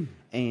on,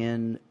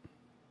 and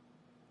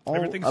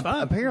Everything's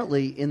fine.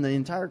 apparently in the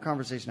entire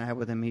conversation I had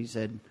with him, he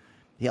said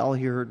all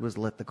he heard was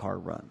 "let the car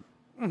run."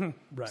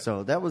 Right.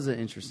 So that was an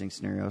interesting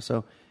scenario.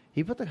 So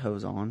he put the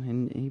hose on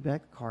and he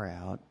backed the car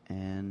out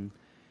and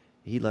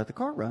he let the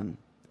car run.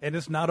 And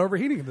it's not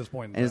overheating at this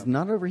point. And it's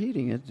not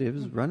overheating. It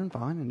was running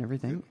fine and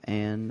everything.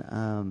 And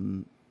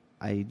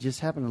I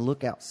just happened to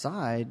look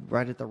outside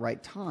right at the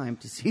right time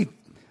to see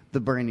the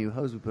brand new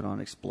hose we put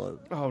on explode.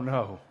 Oh,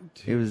 no.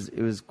 It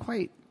was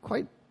quite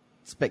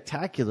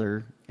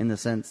spectacular in the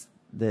sense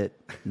that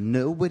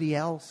nobody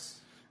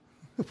else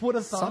What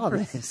a saw thought.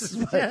 this.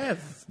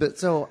 Yes. But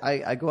so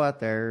I go out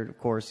there. Of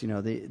course,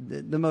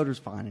 the motor's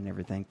fine and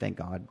everything. Thank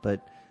God.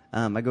 But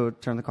I go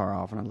turn the car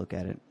off and I look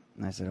at it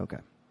and I said, okay.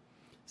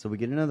 So we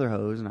get another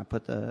hose and I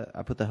put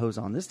the hose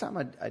on. This time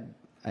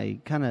I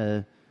kind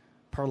of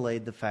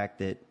parlayed the fact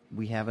that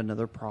we have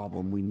another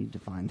problem. We need to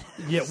find.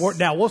 Yeah.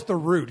 Now, what's the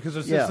root? Because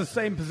it's Yeah. the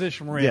same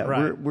position we're in, Yeah,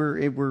 right?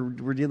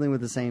 we're dealing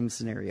with the same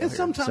scenario. And here.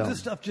 sometimes So- this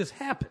stuff just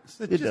happens.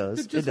 It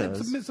does.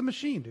 It's a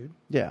machine, dude.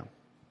 Yeah.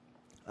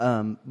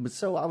 But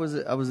so I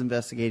was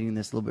investigating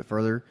this a little bit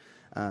further.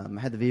 I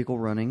had the vehicle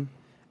running,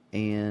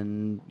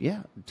 and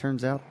yeah, it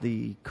turns out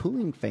the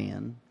cooling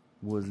fan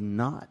was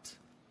not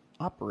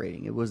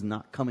operating. It was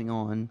not coming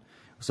on.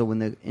 So when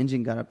the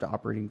engine got up to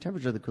operating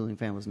temperature, the cooling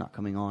fan was not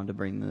coming on to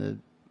bring the,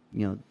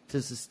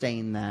 to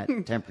sustain that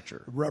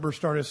temperature. Rubber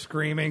started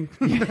screaming.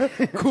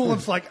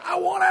 Coolant's like, I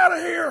want out of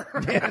here.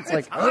 Yeah, it's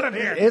like hot in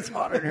here. It's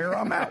hot in here.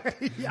 I'm out.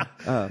 Yeah.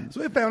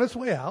 So it found its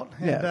way out.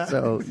 And, Yeah.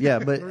 So yeah,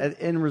 but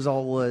end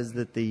result was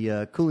that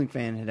the cooling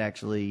fan had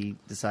actually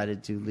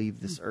decided to leave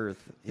this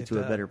earth into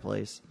a better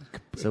place.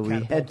 So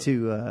we had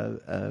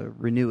to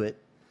renew it.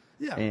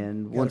 Yeah.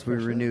 And Got once a we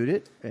fresh renewed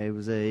it, it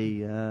was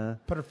a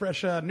put a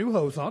fresh new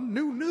hose on.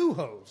 New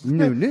hose.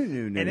 new.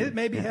 And it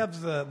maybe yeah. has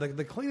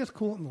the cleanest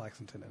coolant in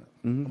Lexington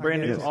in it.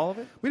 Brand new, Yes. all of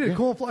it? We did a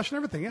coolant flush and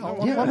everything. Yeah,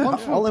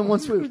 all in one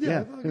swoop.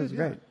 Yeah, all it was good,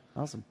 great.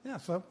 Awesome. Yeah,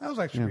 so that was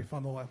actually a pretty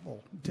fun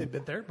little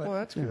tidbit there. But Well,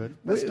 that's good.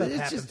 that stuff It's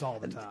happens just- all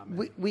the time.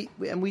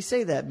 Man. We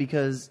say that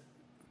because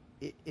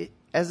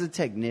as a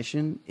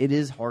technician, it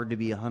is hard to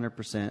be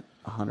 100%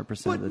 of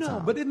But the no,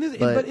 time. but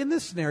in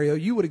this scenario,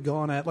 you would have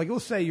gone at, like,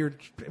 let's say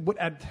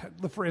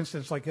for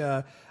instance, like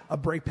a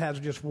brake pads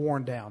are just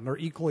worn down. They're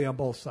equally on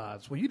both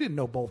sides. Well, you didn't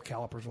know both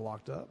calipers were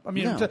locked up. I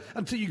mean, No.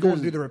 until you go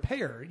and do the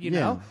repair, you Yeah.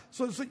 know?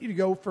 So you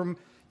go from,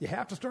 you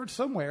have to start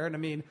somewhere. And I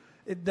mean,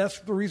 that's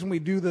the reason we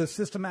do the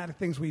systematic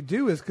things we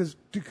do is because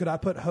could I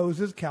put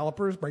hoses,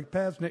 calipers, brake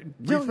pads?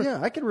 Yeah,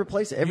 I can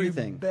replace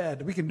everything. You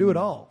bet. We can do it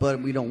all.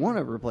 But we don't want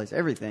to replace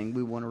everything.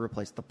 We want to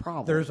replace the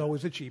problem. There's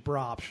always a cheaper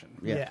option.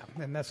 Yeah.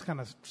 And that's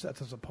kind of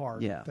sets us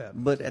apart. Yeah.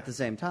 But at the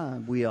same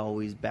time, we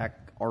always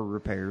back our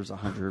repairs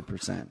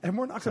 100%. And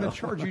we're not going to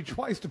charge you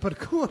twice to put a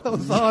coolant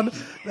hose on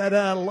that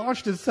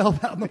launched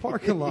itself out in the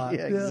parking lot.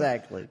 Yeah,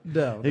 exactly.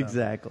 No.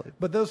 Exactly.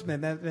 But those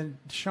men, and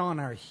Sean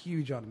and I are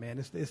huge on it, man.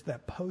 It's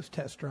that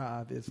post-test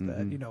drive. It's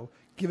that,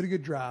 give it a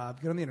good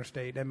drive, get on the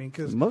interstate. I mean,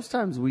 because most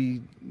times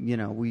we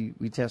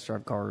test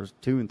drive cars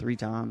 2 and 3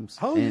 times.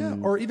 Oh, yeah.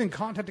 Or even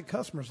contacted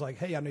customers like,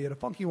 hey, I know you had a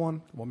funky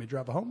one. Want me to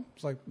drive it home?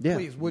 It's like,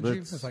 please, would you?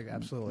 It's like,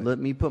 absolutely. Let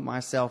me put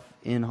myself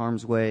in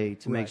harm's way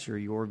to make sure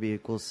your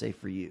vehicle is safe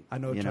for you. I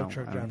know a tow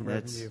truck driver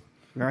better than you.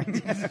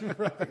 Right?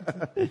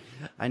 Right.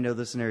 I know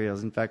the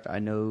scenarios. In fact, I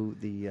know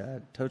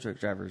the tow truck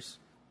driver's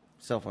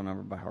cell phone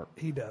number by heart.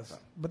 He does.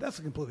 But that's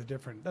a completely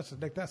different. That's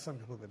something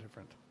completely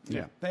different.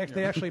 Yeah.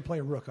 They actually play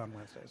Rook on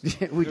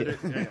Wednesdays. We did.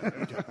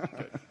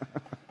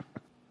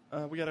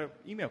 We got an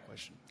email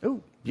question.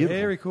 Oh, beautiful.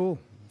 Very cool.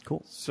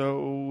 Cool.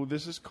 So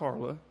this is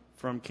Carla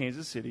from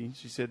Kansas City.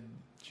 She said,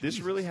 this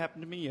really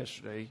happened to me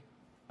yesterday.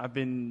 I've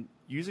been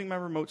using my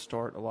remote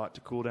start a lot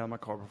to cool down my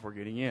car before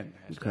getting in.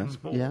 Okay.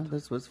 Yeah,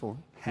 that's what it's for.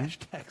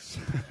 Hashtags.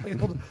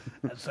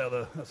 That's how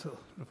the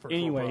first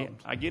Anyway, world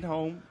problems. I get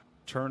home,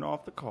 turn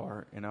off the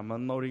car, and I'm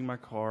unloading my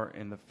car,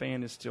 and the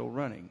fan is still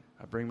running.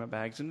 I bring my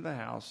bags into the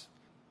house,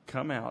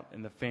 come out,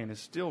 and the fan is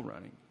still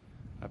running.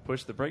 I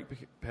push the brake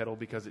pedal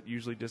because it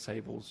usually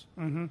disables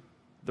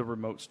the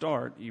remote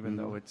start, even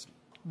though it's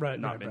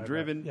not been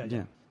driven. Right.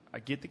 Yeah. I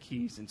get the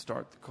keys and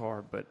start the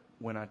car, but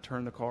when I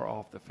turn the car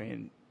off, the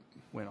fan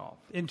went off.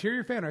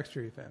 Interior fan or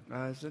exterior fan?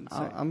 It didn't say.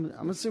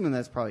 I'm assuming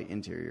that's probably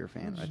interior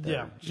fan right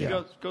there.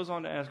 Yeah. She goes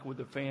on to ask, would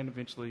the fan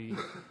eventually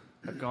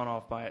have gone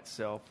off by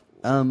itself?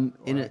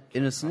 In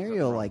a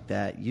scenario like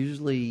that,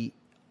 usually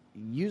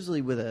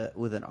with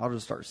an auto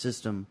start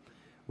system,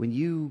 when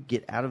you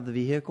get out of the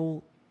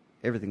vehicle,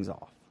 everything's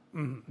off.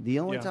 Mm-hmm. The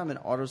only time an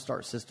auto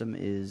start system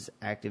is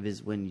active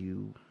is when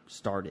you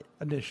start it.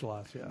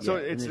 Initialize, yeah. So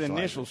it's the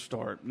initial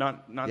start,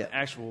 not Yeah. the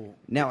actual.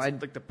 Now, it's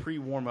like the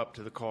pre-warm up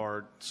to the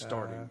car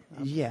starting.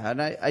 Yeah,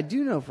 and I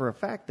do know for a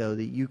fact, though,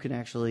 that you can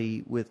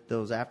actually, with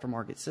those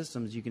aftermarket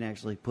systems, you can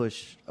actually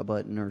push a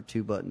button or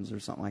 2 buttons or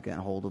something like that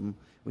and hold them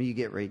when you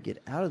get ready to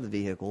get out of the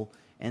vehicle,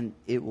 and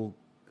it will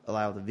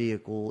allow the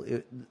vehicle,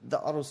 the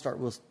auto start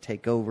will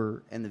take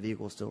over and the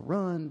vehicle will still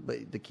run,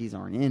 but the keys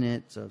aren't in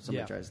it, so if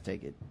somebody tries to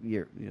take it,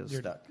 you're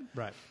stuck.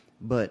 Right.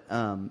 But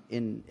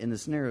in the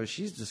scenario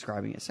she's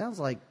describing, it sounds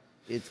like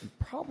it's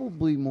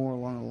probably more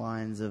along the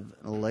lines of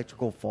an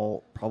electrical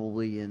fault,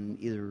 probably in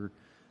either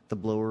the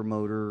blower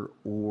motor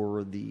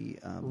or the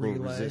low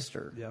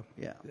resistor.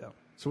 Yeah.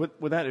 So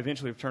would that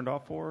eventually have turned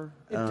off for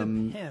her?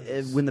 It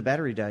depends. When the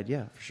battery died,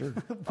 yeah, for sure.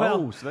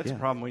 So that's a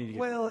problem we need to get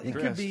Well, it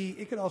addressed. could be.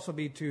 It could also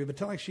be too. But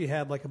tell like she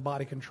had like a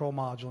body control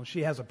module and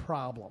she has a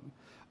problem.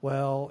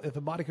 Well, if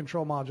a body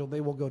control module,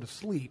 they will go to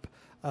sleep.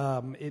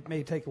 It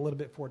may take a little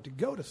bit for it to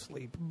go to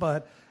sleep,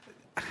 but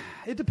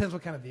it depends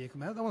what kind of vehicle.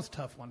 Man, that one's a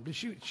tough one. But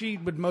she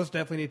would most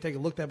definitely need to take a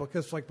look at it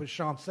because, like what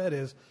Sean said,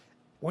 is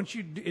once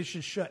you it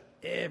should shut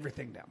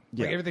everything down.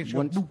 Yeah, like everything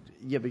should.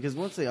 Because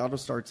once the auto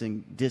starts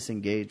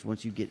disengaged,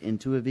 once you get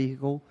into a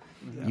vehicle,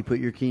 you put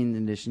your key in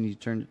ignition, you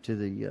turn it to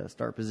the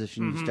start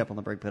position, you step on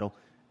the brake pedal,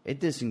 it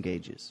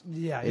disengages.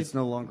 Yeah, it's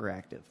no longer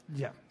active.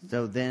 Yeah.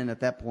 So then at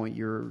that point,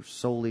 you're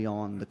solely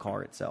on the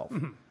car itself.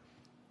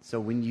 So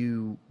when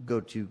you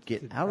go to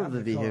get out of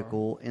the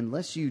vehicle,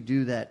 unless you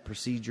do that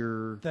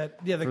procedure, the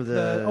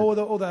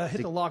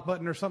hit the lock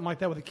button or something like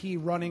that with the key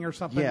running or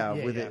something.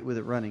 with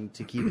it running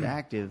to keep it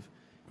active,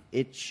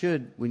 it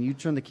should, when you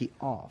turn the key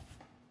off,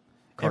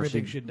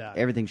 Everything should die.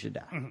 Everything should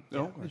die.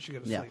 It should go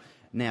to Yeah. sleep.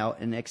 Now,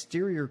 an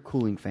exterior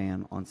cooling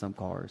fan on some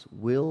cars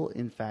will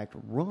in fact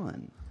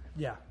run,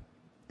 Yeah.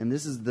 and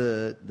this is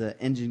the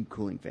engine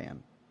cooling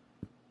fan.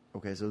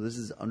 Okay, so this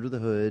is under the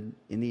hood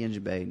in the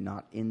engine bay,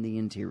 not in the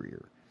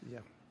interior. Yeah.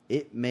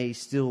 It may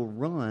still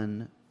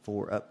run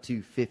for up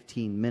to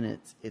 15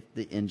 minutes if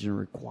the engine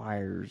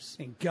requires.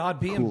 And God,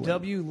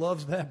 BMW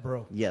loves that,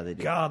 bro. Yeah, they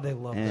do. God, they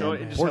love And that. So it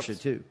man. just Porsche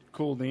helps too.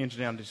 cool the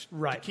engine down to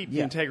Right. keep Yeah.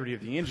 the integrity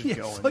of the engine Yeah,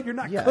 going. so you're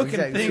not Yeah, cooking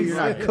exactly. So things. you're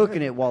not right.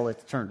 cooking it while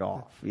it's turned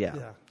off. Yeah.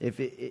 Yeah.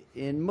 If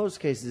in most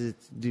cases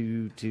it's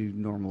due to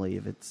normally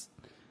if it's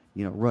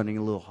running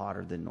a little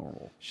hotter than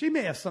normal. She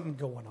may have something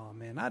going on,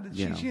 man.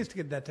 Yeah. She needs to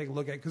get that take a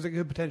look at because it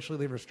could potentially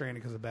leave her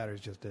stranded because the battery's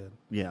just dead.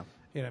 Yeah.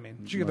 You know what I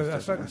mean? She could have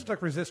a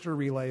stuck resistor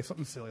relay,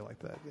 something silly like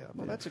that. Yeah.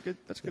 Well, that's a good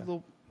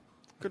little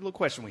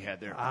question we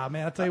had there.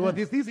 Man, I tell you what,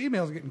 these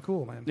emails are getting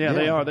cool, man. Yeah,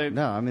 they are.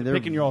 No, I mean, they're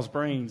picking y'all's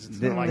brains. It's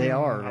They, not like they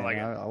are. I like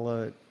man. it. I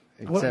love it.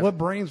 What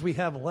brains we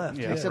have left?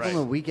 Yeah. Except Right. on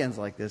the weekends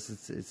like this,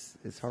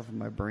 it's hard for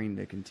my brain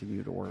to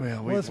continue to work. Well,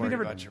 Well, we it's- we worry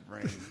never- about your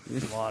brain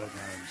a lot of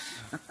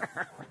times.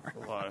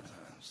 A lot of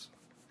times.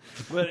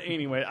 But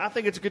anyway, I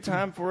think it's a good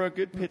time for a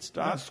good pit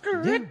stop.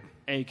 Screw it.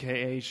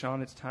 AKA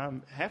Sean, it's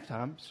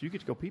halftime, so you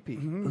get to go pee-pee.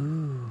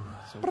 Mm-hmm.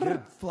 So, yeah.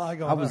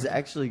 Flag on. I was there.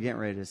 actually getting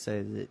ready to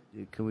say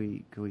that. Could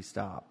we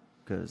stop?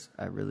 Because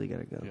I really got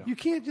to go. Yeah. You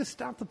can't just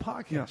stop the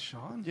podcast, Yeah.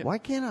 Sean. Yeah. Why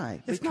can't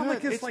I? It's not like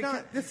Because it's it's like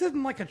not- this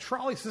isn't like a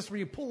trolley system where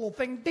you pull a little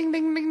thing, ding,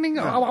 ding, ding, ding.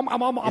 Oh, I'm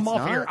It's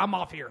off here. not. I'm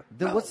off here.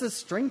 Then No. what's the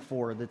string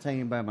for that's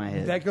hanging by my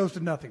head? That goes to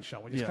nothing,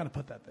 Sean. We just Yeah. kind of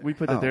put that there. We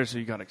put that Oh. there so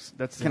you got to.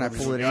 That's the Can I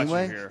reason pull it we got you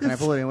anyway? here. Can I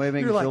pull it anyway?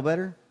 Make You're me like, feel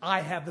better?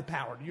 I have the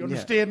power. Do you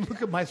understand?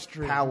 Look at my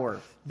string. Power.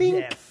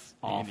 Yes.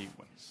 Anyways,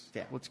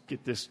 Yeah. let's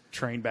get this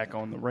train back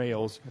on the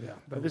rails. Yeah,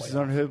 This is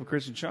Under the Hood with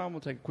Chris and Sean.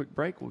 We'll take a quick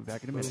break. We'll be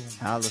back in a minute.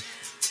 Holla.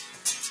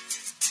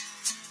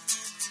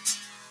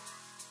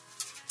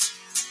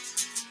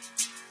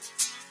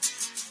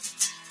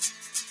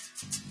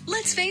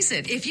 Let's face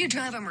it, if you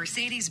drive a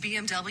Mercedes,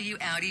 BMW,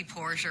 Audi,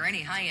 Porsche, or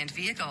any high-end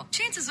vehicle,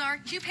 chances are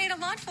you paid a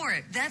lot for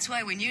it. That's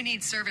why when you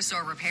need service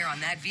or repair on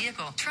that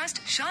vehicle,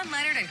 trust Sean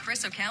Leonard and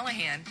Chris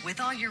O'Callahan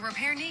with all your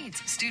repair needs.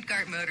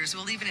 Stuttgart Motors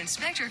will even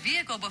inspect your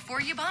vehicle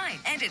before you buy.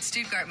 And at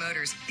Stuttgart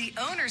Motors, the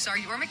owners are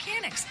your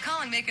mechanics.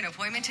 Call and make an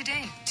appointment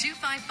today.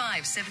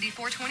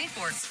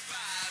 255-7424.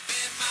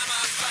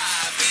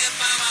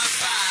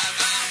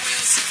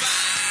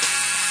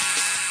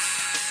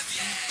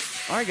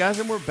 All right, guys,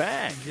 and we're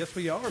back. Yes,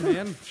 we are,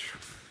 man.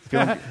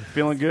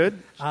 Feeling good?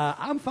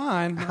 I'm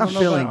fine. I I'm don't know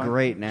feeling about-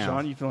 great now.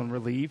 Sean, you feeling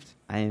relieved?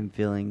 I am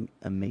feeling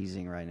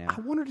amazing right now. I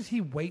wonder, does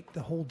he wait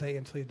the whole day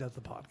until he does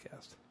the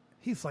podcast?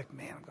 He's like,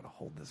 man, I'm going to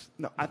hold this.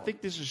 No, I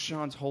think this is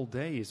Sean's whole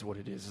day is what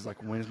it is. It's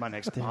like, when's my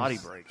next potty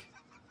break?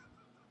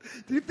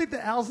 Do you think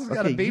that Allison's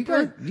got a Okay,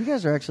 beeper? you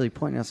guys are actually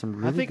pointing out some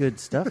really think- good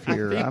stuff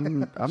here. I really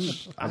think I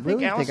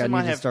Allison need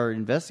might to have- start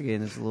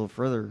investigating this a little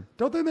further.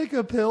 Don't they make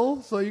a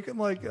pill so you can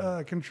like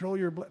control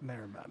your blood?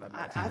 Never mind. I'm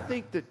not- I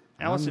think that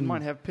Allison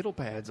might have piddle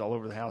pads all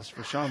over the house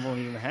for Sean won't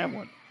even have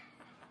one.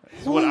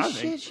 That's what I Holy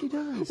think. shit, she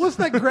does. What's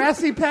that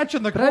grassy patch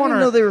in the But I corner?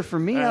 didn't know they were for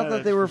me. I That's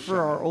thought they were for for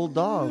our old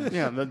dog.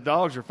 Yeah, the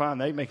dogs are fine.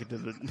 They make it to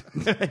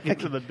the make it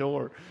to the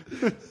door.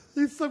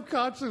 He's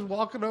subconsciously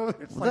walking over.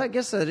 It's Well, I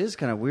guess that is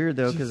kind of weird,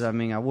 though, because, I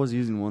mean, I was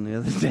using one the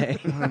other day.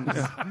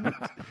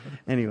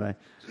 Anyway.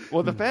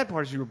 Well, the bad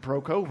part is you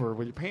broke over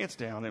with your pants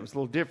down. It was a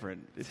little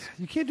different.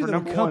 you can't do for that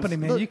with number company,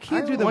 ones. man. Look, You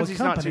can't do that with onesies,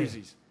 not company.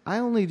 twosies. I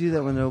only do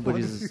that when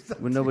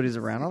nobody's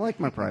around. I like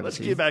my privacy. Let's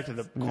get back to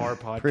the car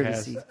podcast.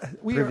 Privacy.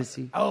 We are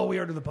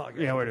to the podcast.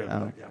 Yeah, we're doing the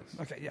Okay,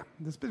 yeah. Okay, yeah.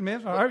 This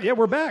man. All right, yeah,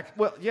 we're back.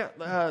 Well,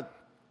 yeah.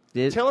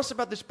 Tell us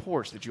about this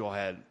Porsche that you all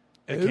had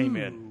that came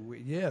in. Ooh,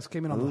 yes,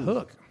 came in on the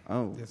hook.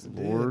 Oh, Yes, it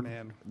Lord. did,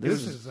 man.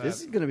 This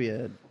is going to be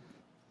a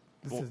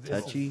this is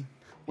touchy-ish.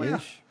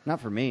 Well,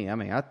 Not for me. I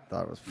mean, I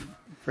thought it was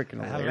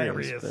freaking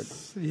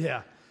hilarious.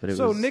 Yeah. but it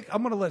So, was- Nick,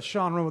 I'm going to let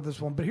Sean run with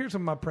this one, but here's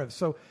some of my preface.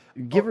 So,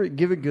 But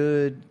give a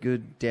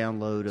good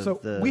download of so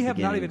the we have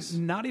beginnings.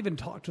 not even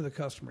talked to the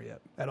customer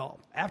yet at all.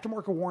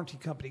 Aftermarket warranty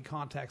company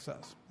contacts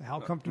us. How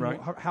comfortable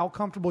right. how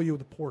comfortable are you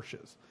with the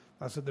Porsches?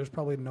 I said, there's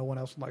probably no one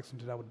else in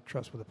Lexington I would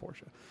trust with a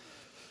Porsche.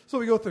 So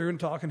we go through and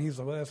talk, and he's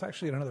like, well, it's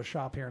actually at another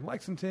shop here in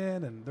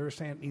Lexington, and they're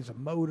saying it needs a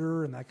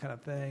motor and that kind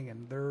of thing.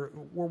 And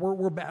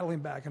we're battling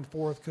back and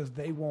forth because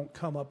they won't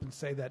come up and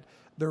say that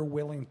they're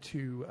willing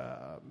to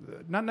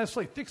not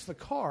necessarily fix the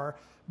car,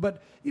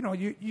 but, you know,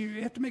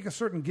 you have to make a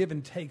certain give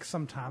and take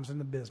sometimes in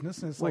the business.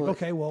 And it's like, Well,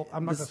 okay, well,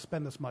 I'm not going to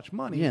spend this much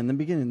money. Yeah, in the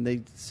beginning,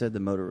 they said the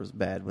motor was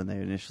bad when they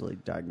initially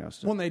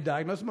diagnosed it. When they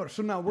diagnose the motor.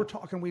 So now we're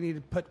talking we need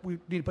to put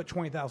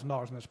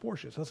 $20,000 in this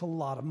Porsche. So that's a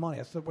lot of money.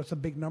 That's a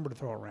big number to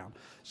throw around.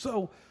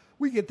 So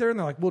we get there and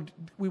they're like, well,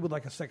 we would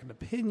like a second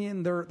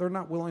opinion. They're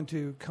not willing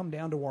to come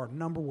down to our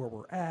number where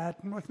we're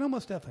at. And we're like, no,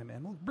 most definitely,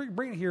 man. Well,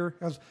 bring it here.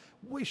 Because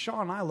the way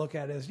Sean and I look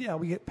at it is, yeah,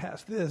 we get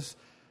past this.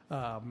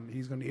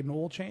 He's going to need an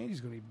oil change. He's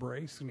going to need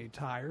brakes. He's going to need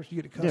tires.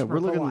 You get a customer Yeah, we're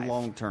for looking life.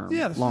 long term.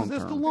 Yeah, this long is the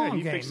term. long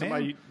you game, pick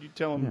somebody, man. you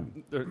tell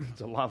them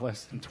it's a lot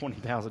less than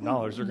 $20,000.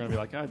 They're going to be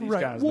like, oh, these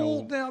Right. guys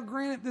Well, know. now,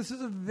 granted, this is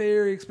a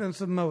very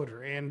expensive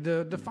motor, and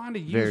to find a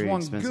used Very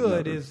one expensive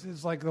good motor.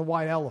 is like the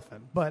white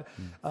elephant. But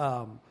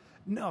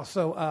no,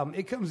 so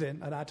it comes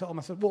in, and I tell him,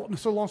 I said, well,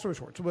 so long story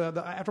short, so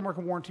the aftermarket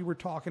warranty, we're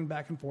talking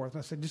back and forth, and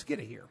I said, just get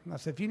it here. And I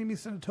said, if you need me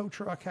to send a tow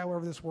truck,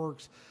 however this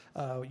works,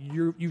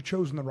 you've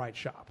chosen the right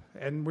shop,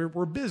 and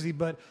we're busy,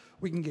 but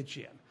we can get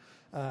you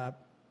in.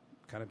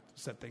 Kind of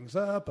set things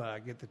up,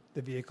 get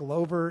the vehicle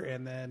over,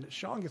 and then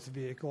Sean gets the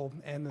vehicle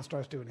and then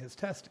starts doing his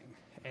testing.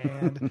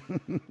 And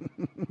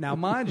now,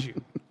 mind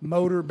you,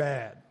 motor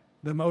bad.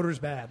 The motor's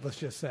bad, let's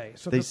just say.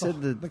 So They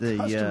said that the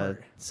customer,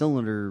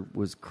 cylinder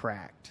was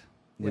cracked,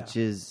 which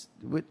Yeah.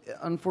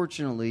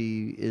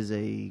 unfortunately is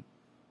a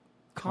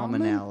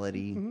Common?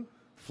 commonality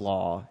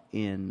flaw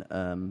in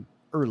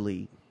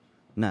early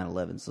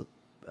 911s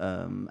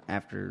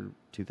after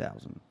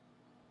 2000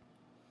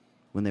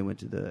 when they went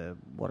to the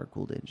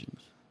water-cooled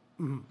engines.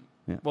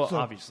 Well,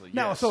 obviously,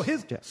 now, yes.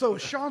 so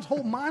Sean's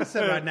whole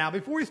mindset right now,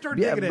 before he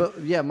started Yeah, digging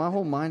but my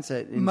whole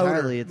mindset it, motor,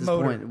 entirely at this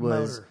motor, point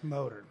was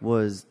motor.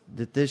 was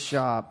that this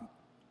shop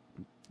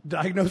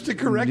Diagnosed it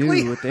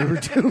correctly. knew what they were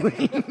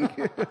doing,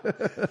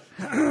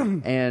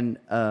 and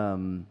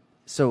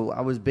So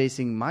I was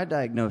basing my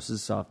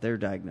diagnosis off their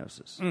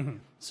diagnosis. Mm-hmm.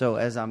 So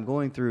as I'm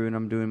going through and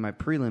I'm doing my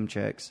prelim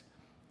checks,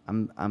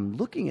 I'm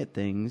looking at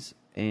things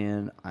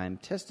and I'm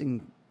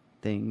testing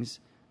things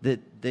that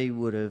they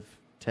would have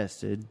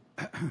tested.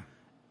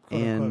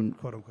 And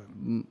quote unquote.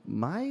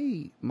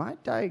 My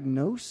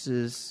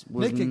diagnosis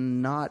was Nick,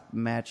 not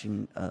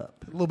matching up.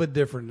 A little bit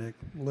different, Nick.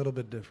 A little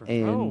bit different.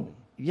 And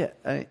yeah,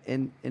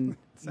 and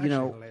It's actually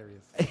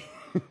hilarious.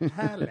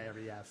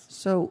 Hilarious.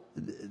 So,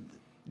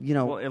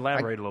 Well,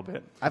 elaborate a little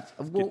bit.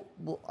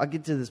 I'll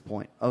get to this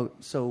point. Oh,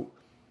 so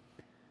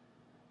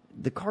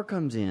the car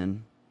comes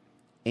in,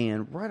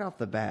 and right off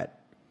the bat,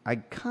 I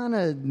kind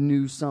of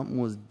knew something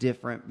was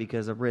different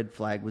because a red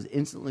flag was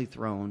instantly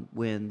thrown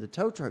when the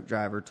tow truck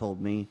driver told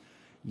me,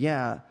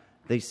 yeah,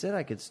 they said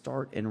I could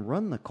start and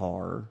run the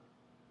car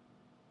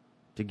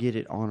to get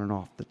it on and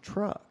off the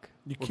truck.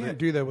 You can't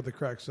do that with a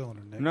cracked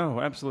cylinder, Nick.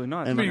 No, absolutely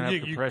not. And It's not gonna you-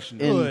 have you compression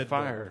could, and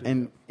fire.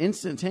 And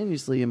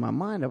instantaneously in my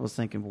mind, I was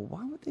thinking, well,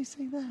 why would they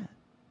say that?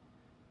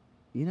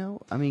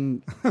 I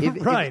mean,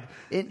 Right.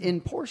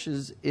 In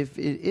Porsches, if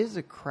it is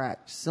a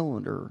cracked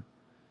cylinder,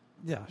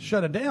 Yeah,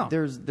 shut it down.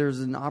 there's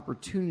an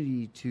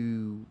opportunity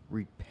to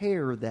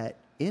repair that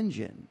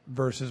engine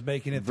Versus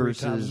making it three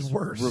times versus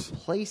worse.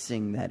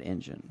 replacing that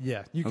engine.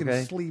 Yeah, you can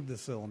Okay? sleeve the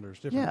cylinders,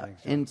 different Yeah, things.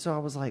 and so I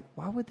was like,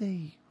 why would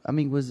they? I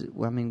mean, was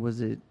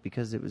it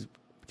because it was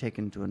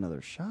taken to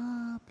another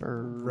shop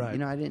or Right.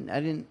 I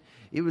didn't.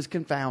 It was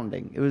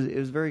confounding. It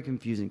was very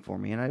confusing for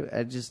me, and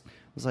I just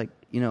was like,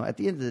 at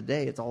the end of the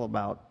day, it's all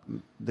about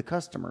the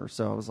customer.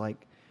 So I was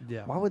like,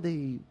 Yeah. why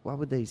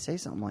would they say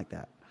something like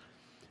that?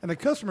 And the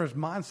customer's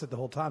mindset the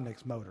whole time,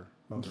 Nick's motor.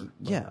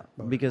 Yeah,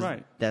 motor. because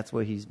Right. that's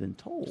what he's been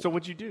told. So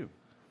what'd you do?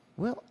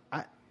 well,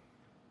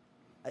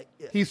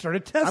 He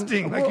started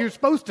testing like well- you're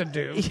supposed to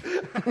do. It's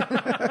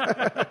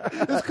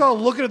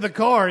called looking at the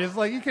car. It's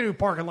like you can do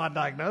parking lot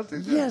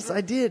diagnostics. yes,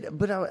 I did.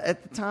 But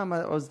at the time,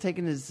 I was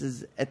taking this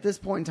as at this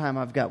point in time,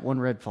 I've got one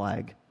red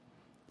flag,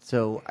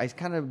 so I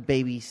kind of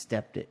baby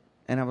stepped it,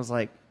 and I was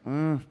like,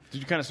 Did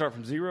you kind of start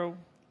from zero?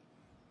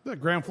 The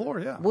ground floor,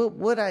 yeah. well,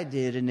 what I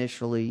did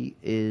initially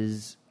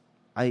is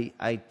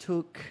I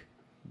took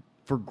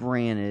for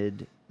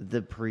granted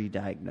the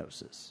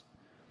pre-diagnosis,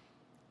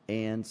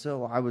 and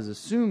so I was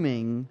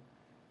assuming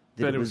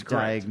that it was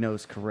correct.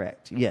 diagnosed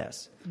correct.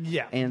 Yes.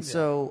 Yeah. And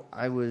so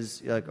I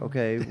was like,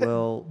 okay,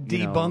 well,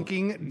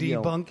 Debunking. you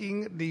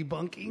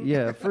know,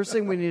 yeah, first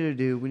thing we need to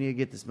do, we need to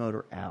get this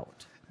motor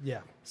out Yeah.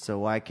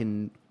 so I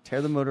can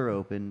tear the motor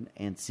open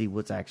and see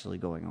what's actually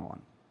going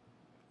on.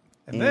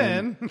 And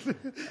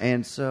then,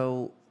 And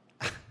so,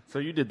 So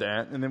you did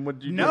that, and then what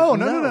did you no,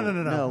 do?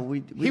 no, we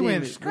He didn't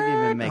went even, we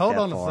didn't even make hold that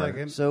on a far.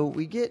 second. So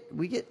we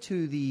get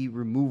to the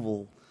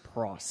removal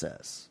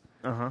process.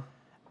 Uh-huh.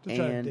 Just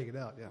try to and- dig it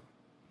out, yeah.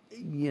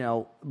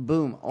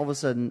 Boom, all of a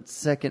sudden,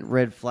 second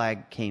red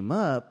flag came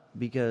up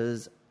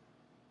because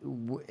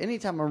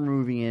anytime I'm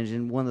removing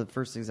engine, one of the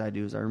first things I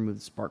do is I remove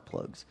the spark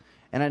plugs.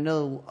 And I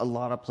know a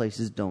lot of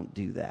places don't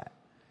do that.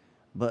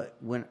 But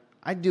when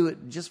I do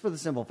it, just for the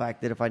simple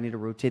fact that if I need to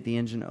rotate the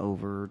engine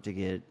over to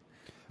get,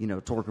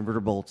 torque converter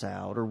bolts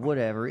out or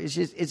whatever, it's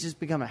just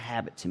become a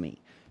habit to me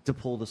to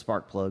pull the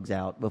spark plugs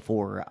out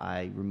before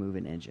I remove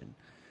an engine.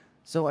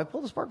 So I pull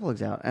the spark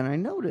plugs out, and I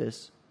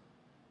notice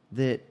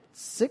that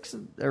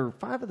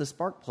 5 of the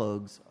spark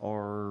plugs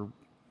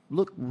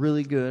look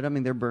really good. I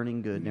mean, they're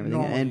burning good and everything.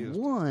 Normal And used.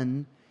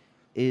 one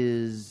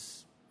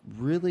is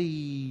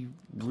really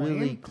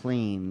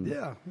clean.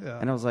 Yeah, yeah.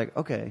 And I was like,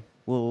 okay,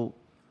 well,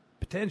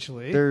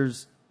 Potentially.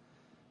 there's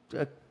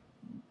a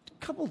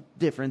couple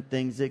different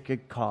things that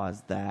could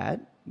cause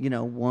that.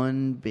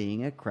 One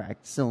being a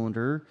cracked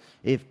cylinder.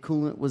 If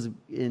coolant was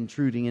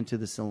intruding into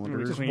the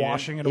cylinder, Just Clean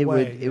washing it it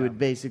away. would it would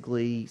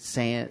basically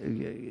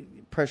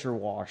pressure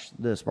wash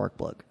the spark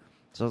plug.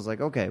 So I was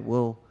like, okay,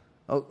 well,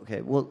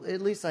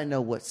 at least I know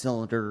what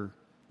cylinder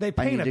They I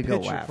paint need a to go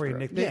picture for you,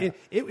 after. Nick.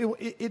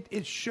 Yeah.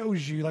 It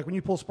shows you, like when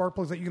you pull spark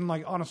plugs, that you can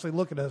like honestly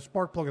look at a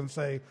spark plug and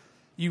say,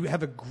 you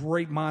have a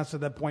great mindset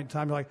at that point in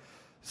time. You're like,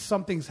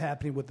 something's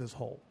happening with this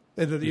hole.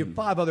 And you have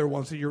 5 other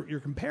ones that you're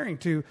comparing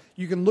to.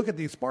 You can look at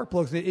these spark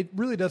plugs, and it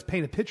really does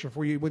paint a picture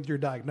for you with your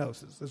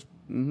diagnosis. That's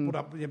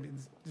what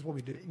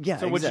we do. Yeah.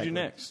 So what'd you exactly. do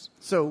next?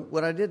 So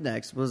what I did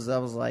next was I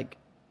was like,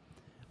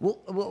 well,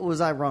 what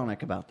was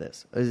ironic about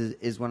this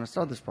is when I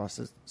started this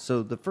process.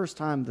 So the first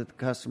time that the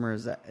customer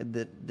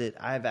that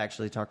I've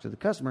actually talked to the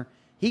customer,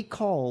 he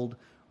called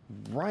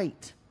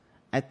right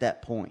at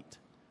that point.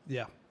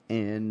 Yeah.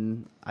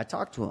 And I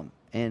talked to him.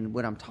 And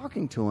when I'm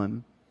talking to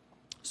him,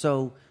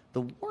 so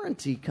the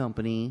warranty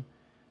company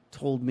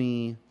told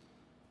me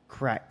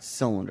cracked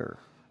cylinder.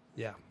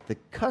 Yeah. The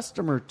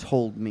customer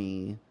told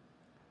me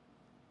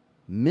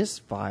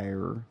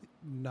misfire,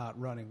 Not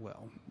running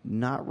well.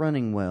 not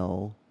running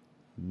well,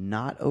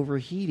 not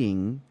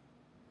overheating,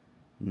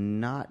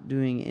 not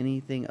doing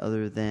anything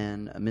other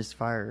than a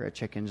misfire, a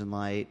check engine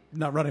light,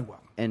 Not running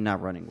well. and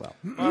not running well.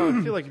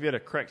 I feel like if you had a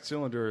cracked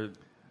cylinder,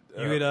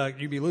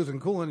 you'd be losing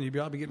coolant, and you'd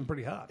be getting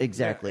pretty hot.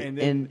 Exactly. Yeah,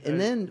 and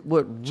then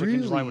what check really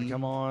engine light would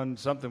come on,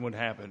 something would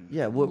happen.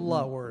 Yeah, A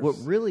lot worse. What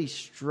really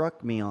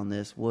struck me on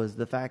this was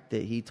the fact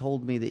that he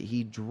told me that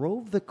he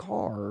drove the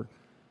car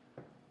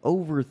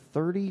over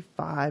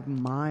 35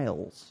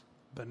 miles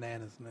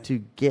Bananas, man.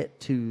 to get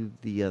to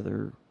the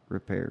other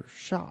repair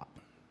shop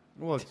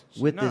Well,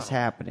 with this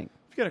happening.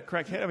 If you got a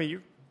cracked head, I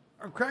mean,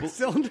 A cracked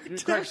cylinder. you're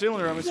cracked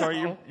cylinder. I'm sorry,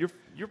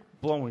 you're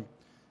blowing.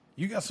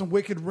 You got some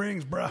wicked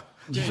rings, bro.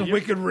 Some you're-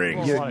 wicked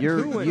rings. Well, You're,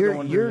 coolant you're,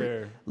 going you're, through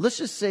there. let's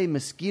just say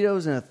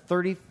mosquitoes in a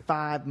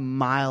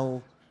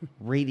 35-mile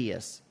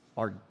radius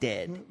are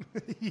dead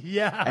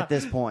Yeah. at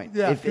this point.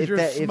 Yeah, if 'cause you're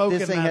if smoking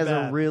this thing that has a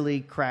bad.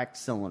 really cracked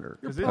cylinder.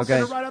 You're it- pumping okay.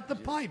 it right up the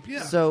pipe.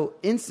 Yeah. So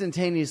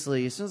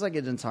instantaneously, as soon as I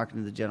get done talking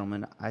to the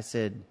gentleman, I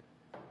said,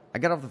 I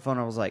got off the phone.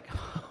 I was like,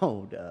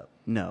 hold up,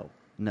 no.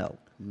 he no,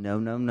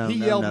 yelled in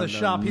no, the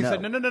shop. He no.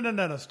 said,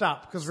 no,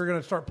 stop, because we're going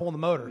to start pulling the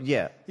motor.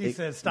 Yeah. He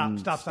said, stop.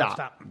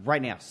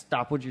 Right now.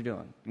 Stop what you're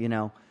doing,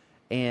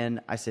 And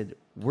I said,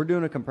 we're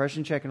doing a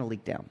compression check and a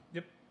leak down.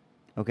 Yep.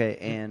 Okay,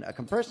 and a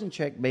compression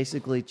check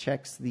basically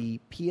checks the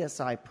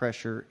PSI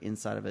pressure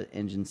inside of an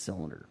engine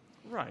cylinder.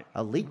 Right.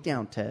 A leak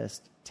down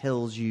test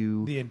tells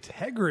you The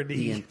integrity.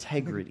 the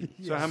integrity.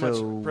 So how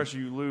much pressure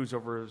you lose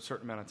over a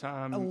certain amount of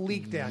time? A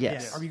leak down.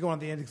 Yes. Yeah. Are you going on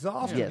the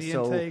exhaust or Yes, the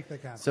so, intake?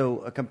 That kind of so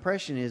a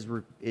compression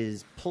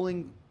is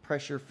pulling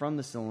pressure from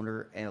the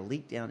cylinder, and a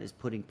leak down is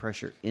putting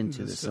pressure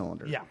into the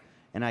cylinder. yeah.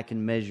 And I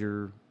can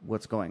measure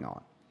what's going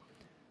on.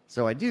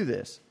 So I do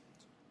this.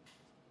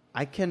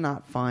 I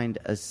cannot find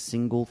a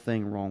single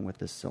thing wrong with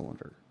this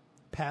cylinder.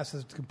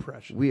 passes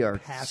compression. We are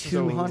Passes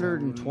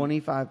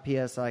 225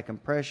 psi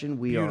compression.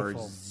 We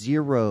Beautiful. are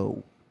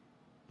 0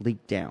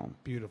 leak down.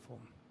 Beautiful.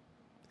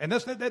 And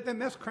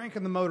that's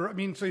cranking the motor. I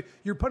mean, so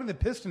you're putting the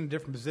piston in a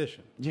different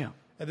position. Yeah.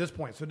 At this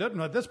point, so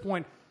at this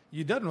point,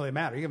 it doesn't really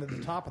matter. You have it at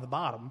the top or the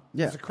bottom.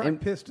 Yeah. It's a crank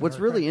And piston. what's or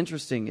a really crank-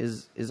 interesting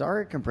is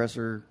our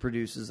compressor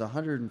produces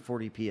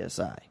 140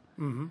 psi.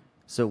 Mm-hmm.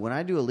 So when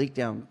I do a leak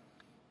down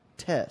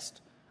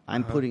test,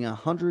 I'm putting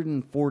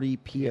 140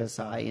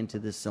 psi into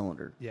this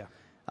cylinder. Yeah.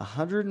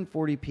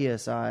 140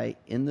 psi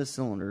in the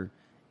cylinder,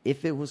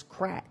 if it was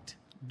cracked,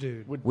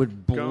 dude.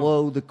 would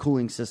blow the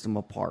cooling system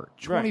apart.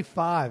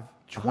 25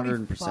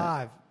 100%.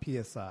 psi.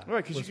 Right,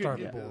 would because start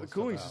the pulling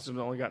cooling stuff out. system's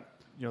only got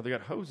they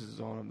got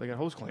hoses on them. They got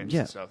hose clamps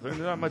Yeah. and stuff. There's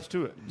not much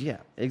to it. Yeah,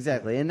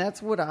 exactly. And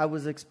that's what I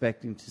was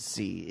expecting to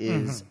see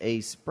is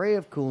a spray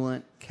of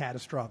coolant,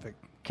 Catastrophic.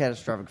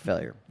 catastrophic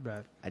failure.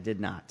 Right. I did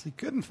not. You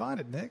couldn't find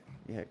it, Nick.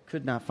 Yeah,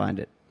 could not find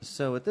it.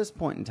 So at this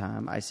point in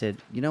time, I said,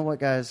 you know what,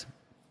 guys?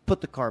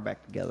 Put the car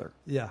back together.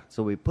 Yeah.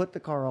 So we put the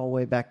car all the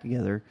way back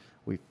together.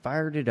 We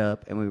fired it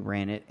up and we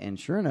ran it. And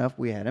sure enough,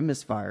 we had a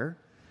misfire.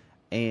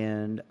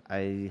 And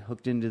I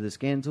hooked into the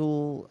scan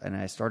tool and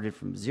I started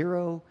from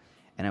 0.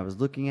 And I was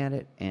looking at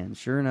it. And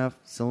sure enough,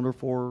 cylinder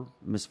 4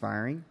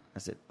 misfiring. I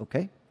said,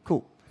 okay,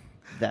 cool.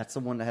 That's the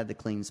one that had the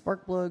clean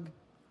spark plug.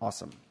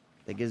 Awesome.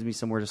 That gives me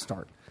somewhere to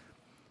start.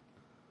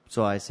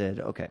 So I said,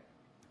 okay,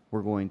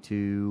 we're going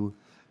to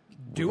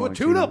Do a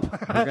tune-up.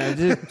 We're going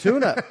to do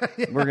tune-up.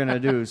 We're going to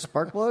do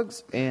spark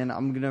plugs, and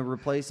I'm going to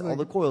replace all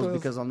the coils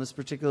because on this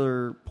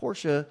particular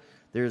Porsche,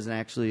 there's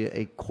actually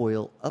a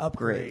coil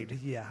upgrade.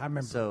 Yeah, I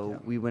remember. So Yeah.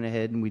 we went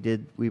ahead and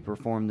we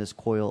performed this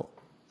coil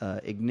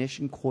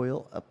ignition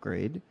coil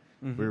upgrade.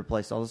 We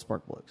replaced all the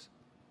spark plugs.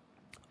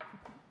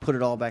 Put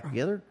it all back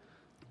together.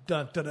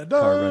 Dun, dun, dun,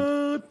 Car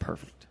dun. runs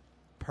perfect.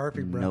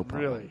 Perfect, bro. No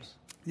problems.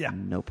 Yeah.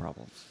 No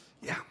problems.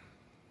 Yeah.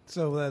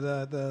 So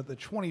the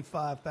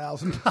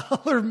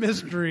 $25,000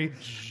 mystery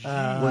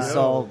Was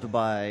solved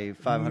by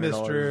 $500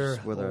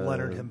 Mr. worth of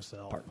Leonard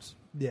himself. parts.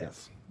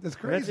 Yes. It's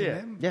crazy,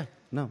 That's it. man. Yeah,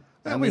 no.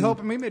 And we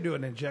hope we may do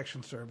an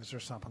injection service or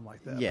something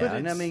like that. Yeah, But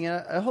and I it's-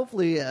 mean,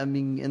 hopefully,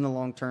 in the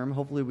long term,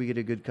 hopefully we get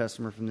a good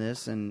customer from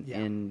this, and Yeah.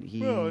 and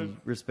he Well,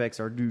 respects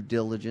our due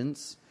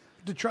diligence.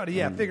 to try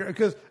to figure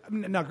because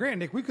now, granted,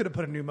 Nick, we could have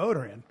put a new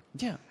motor in,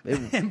 Yeah,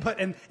 and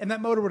that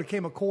motor would have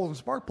came with coils and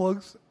spark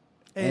plugs,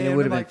 And it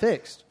would have been like,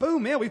 fixed.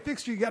 Boom, man, we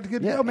fixed you. You got to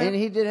good to yeah, go, man. and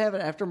he did have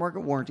an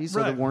aftermarket warranty, so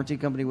the Right. warranty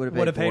company would have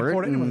would have paid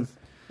for it and- anyways.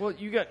 Well,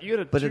 you got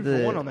a But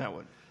 2-for-1 on that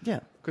one. Yeah,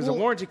 Because the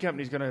warranty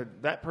company's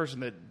that person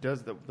that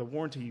does the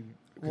warranty.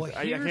 'cause Well, I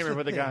can't here's remember the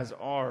what the thing. guys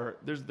are.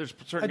 There's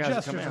certain guys that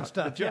Adjusters come and out.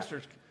 stuff, The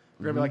adjusters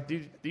are gonna be like,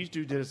 dude, these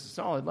dudes did us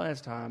solid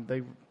last time.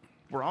 They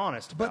were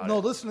honest about But no,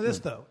 it. listen to this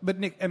though. But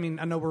Nick, I mean,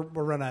 I know we're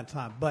running out of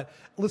time, but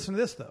listen to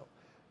this though.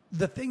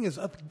 The thing is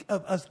of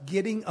us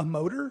getting a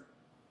motor,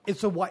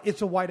 it's a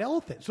white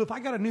elephant. So if I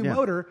got a new Yeah.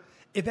 motor,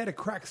 if it had a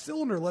cracked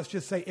cylinder, let's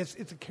just say it's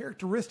a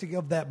characteristic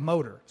of that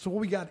motor. So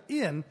what we got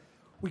in,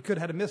 we could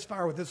have had a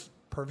misfire with this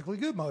perfectly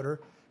good motor,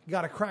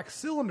 got a cracked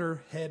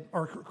cylinder head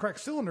or cracked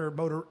cylinder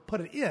motor,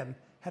 put it in,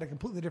 had a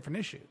completely different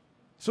issue.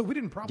 So we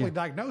didn't properly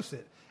diagnose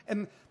it,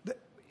 and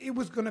it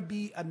was going to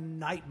be a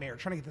nightmare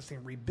trying to get this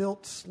thing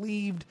rebuilt,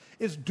 sleeved.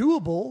 It's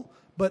doable,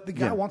 but the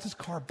guy wants his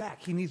car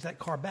back. He needs that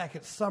car back.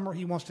 It's summer.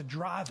 He wants to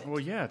drive it. Well,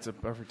 yeah, it's a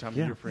perfect time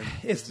Yeah. of year for it.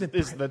 It's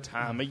It's the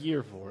time of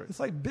year for it. It's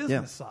like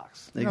business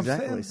socks. You know what I'm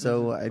exactly. saying?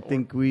 So I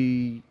think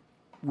we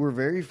we're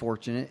very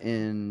fortunate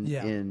in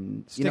Yeah.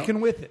 in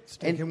Sticking with it.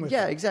 Sticking with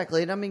yeah, it.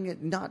 exactly. And I mean,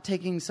 not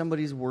taking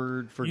somebody's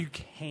word for You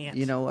can't.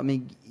 You know, I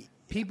mean,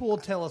 People will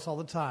tell us all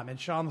the time, and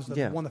Sean was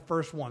Yeah. one of the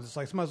first ones. It's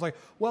like somebody's like,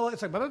 well,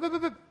 it's like,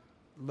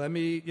 let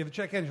me, you have a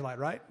check engine light,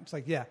 right? It's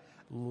like, yeah,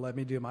 let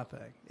me do my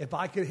thing. If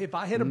I hit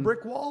Mm-hmm. a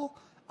brick wall,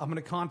 I'm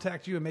going to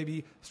contact you and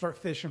maybe start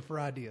fishing for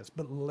ideas.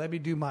 But let me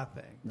do my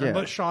thing. Or Yeah.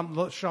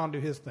 let Sean do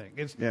his thing.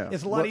 It's Yeah.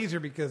 it's a lot Well, easier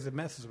because it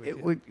messes with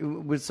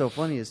you. what's so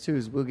funny is too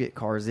is we'll get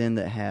cars in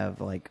that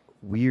have like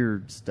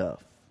weird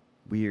stuff,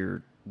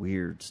 weird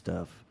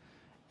stuff,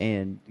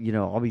 and you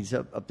know I'll be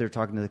up there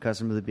talking to the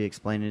customer, they'll be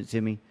explaining it to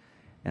me,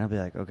 and I'll be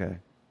like, okay,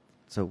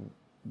 so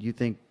you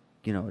think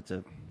you know it's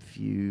a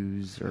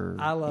fuse or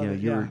I love you know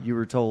it, yeah. you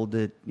were told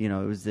that you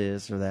know it was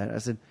this or that. I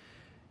said,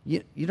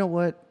 you know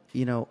what,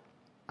 you know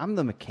I'm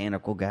the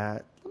mechanical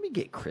guy. Let me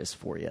get Chris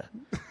for you.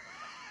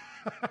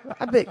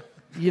 I bet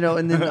you know,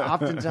 and then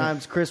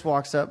oftentimes Chris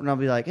walks up and I'll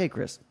be like, "Hey,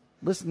 Chris,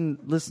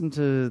 listen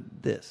to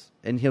this,"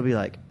 and he'll be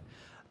like,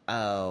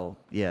 "Oh,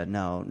 yeah,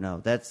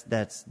 no, that's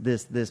this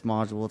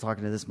module.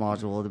 Talking to this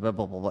module, blah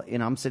blah blah blah."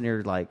 And I'm sitting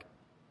here like,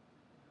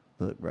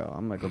 "Look, bro,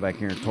 I'm gonna go back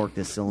here and torque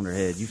this cylinder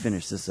head. You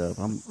finish this up.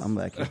 I'm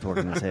back here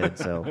torquing this head."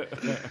 So,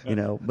 you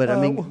know, but I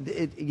mean,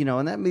 you know,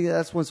 and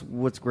that's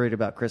what's great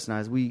about Chris and I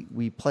is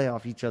we play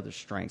off each other's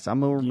strengths. I'm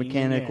more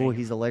mechanical,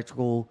 he's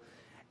electrical,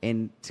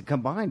 and to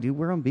combine, dude,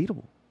 we're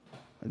unbeatable.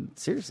 And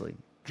seriously.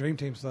 Dream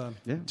Team, son.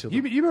 Yeah.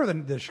 You remember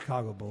the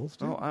Chicago Bulls,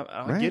 dude? Oh,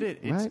 I Right, get it.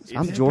 right. It's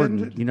I'm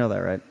Jordan. You know that,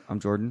 right? I'm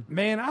Jordan.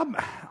 Man, am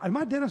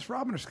I Dennis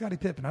Rodman or Scottie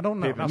Pippen? I don't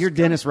know. Now, You're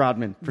Scottie- Dennis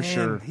Rodman for Man,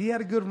 sure. He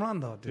had a good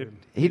run though, dude.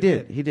 He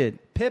did.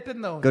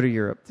 Pippen though. Go to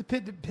Europe.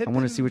 Pippen, I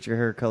want to see what your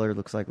hair color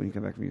looks like when you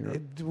come back from Europe.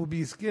 it will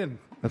be skin.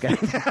 Okay.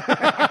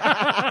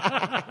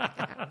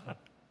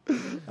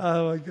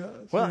 Oh my gosh.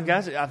 Well,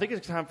 guys, I think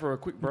it's time for a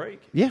quick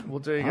break. Yeah, We'll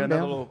take I'm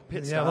another down. little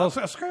pit Yeah, stop.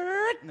 well,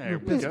 skirt. There You're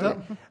we pissed go.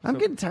 up. I'm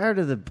getting tired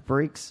of the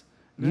breaks.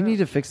 You need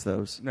to fix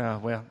those. No,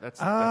 well, that's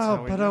Oh,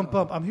 how we but do it.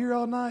 bump. I'm here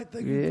all night.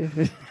 Thank you.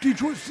 Yeah.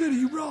 Detroit City,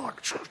 you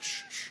rock.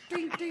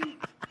 Ding, ding.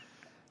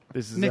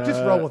 This is, Nick,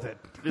 just roll with it.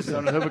 This is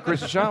on the Hub of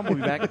Chris and Sean. We'll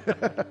be back.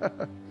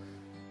 Let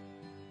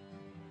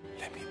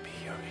me be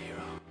your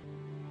hero.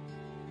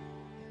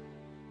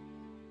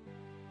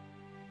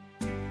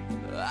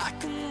 I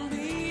can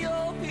be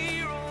your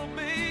hero,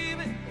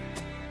 baby.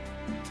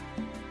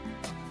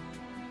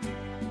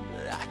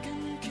 I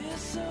can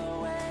kiss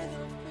away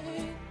the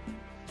pain.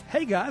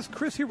 Hey guys,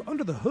 Chris here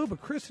under the hood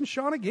of Chris and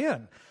Sean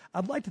again.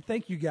 I'd like to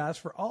thank you guys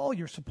for all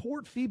your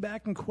support,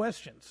 feedback, and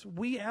questions.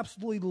 We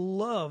absolutely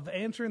love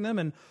answering them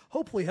and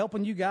hopefully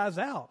helping you guys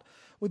out.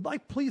 We'd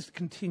like please to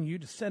continue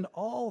to send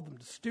all of them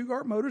to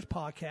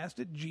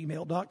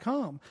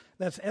StugartMotorspodcast@gmail.com.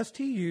 That's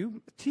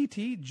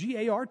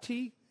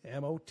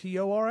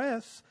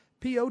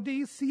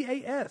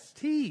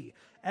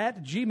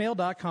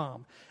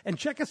STUTTGARTMOTORSPODCAST@gmail.com. And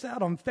check us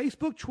out on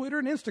Facebook, Twitter,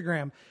 and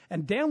Instagram.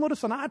 And download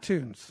us on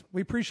iTunes.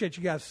 We appreciate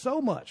you guys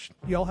so much.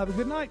 Y'all have a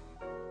good night.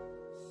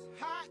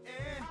 Hot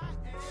and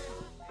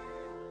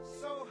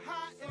so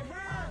hot and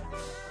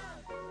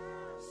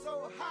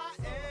so hot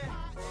and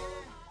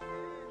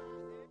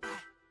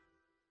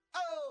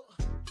oh.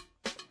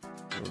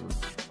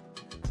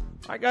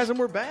 All right, guys, and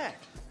we're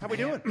back. How we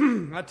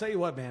doing? I tell you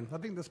what, man, I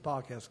think this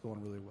podcast is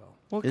going really well.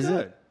 Well, Is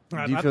good. it?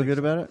 I Do you feel think good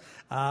so. about it?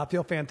 I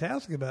feel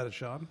fantastic about it,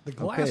 Sean. The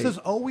glass Okay. is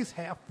always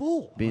half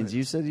full. Beans,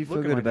 you said you feel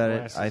Looking good like about the it.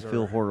 glasses I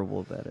feel are-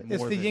 horrible about it. It's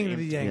more the than yin and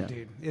the empty. yang, Yeah.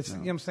 dude. It's you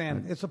know what I'm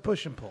saying. It's a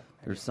push and pull.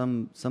 There's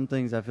some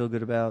things I feel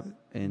good about,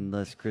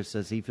 unless Chris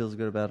says he feels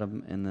good about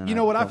them, and then You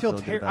know what? I don't feel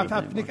good terrible.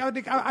 about them Nick,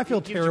 anymore. I feel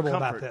It gives you terrible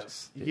about comfort.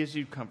 this. It gives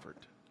you comfort.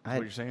 Is I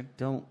what you're saying?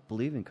 don't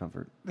believe in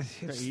comfort.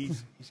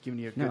 He's giving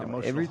you a good No,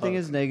 emotional everything hug.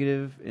 is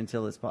negative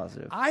until it's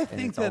positive. I and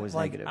think it's that always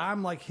like negative.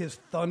 I'm like his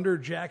thunder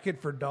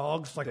jacket for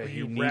dogs, like That when he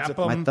you needs wrap a-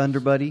 them. My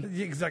thunder buddy.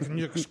 Yeah, exactly. And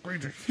you can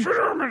screech,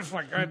 it's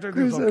like I think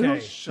it's okay.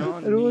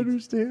 Sean I don't needs-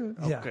 understand.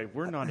 Yeah. Okay,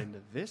 we're not into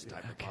this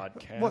type of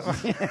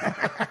podcast.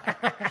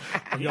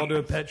 And y'all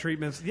doing pet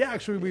treatments? Yeah,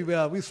 actually,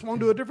 we swung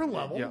to a different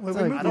level. Yeah. We It's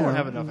like, moved I don't on.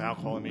 have enough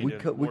alcohol in me. We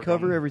to we work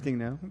cover on- everything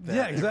now.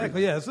 Yeah,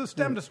 exactly. Yeah, it's a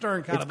stem to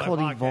stern kind It's of a called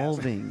podcast.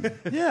 evolving.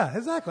 Yeah,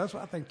 exactly. That's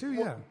what I think too.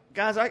 Yeah.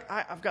 Guys,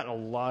 I've gotten a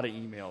lot of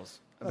emails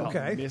about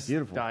Okay.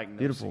 Beautiful. misdiagnosing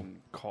Beautiful.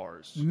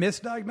 cars.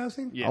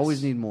 Misdiagnosing? Yes.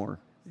 Always need more.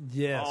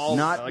 Yes. Oh,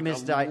 Not like a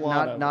misdi- lot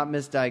not of not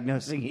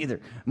misdiagnosing either.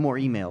 More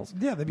emails.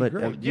 Yeah, that'd be but,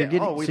 great. you're Yeah,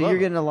 getting, we so love you're them.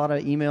 getting a lot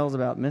of emails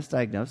about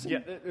misdiagnosing. Yeah,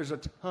 there's a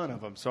ton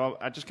of them. So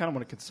I just kind of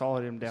want to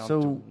consolidate them down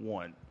So- to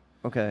one.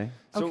 Okay.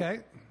 So Okay.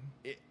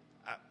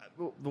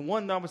 The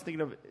one I was thinking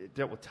of it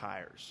dealt with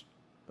tires.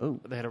 Oh.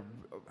 They had a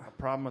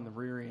problem on the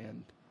rear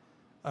end.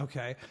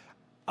 Okay.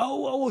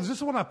 Oh, is this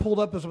the one I pulled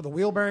up as with the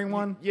wheel bearing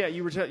one? Yeah,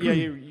 you were.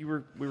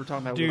 We were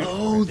talking about. Dude.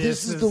 Oh,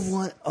 This this is the is-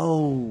 one.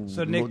 Oh,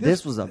 So, Nick, well, this-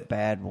 this was a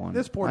bad one.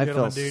 This poor I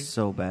gentleman, felt dude.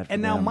 so bad for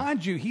And now, them.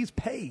 mind you, he's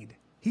paid.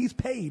 He's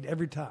paid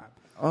every time.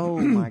 Oh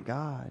my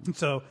god.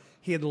 So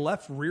he had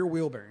left rear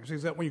wheel bearings.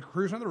 He's that when you're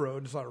cruising on the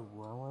road, it's like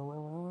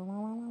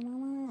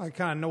like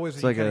kind of noise.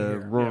 It's that like you kinda a hear.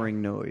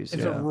 roaring noise.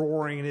 It's yeah. a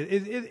roaring, and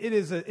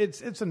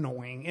it's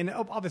annoying, and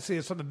obviously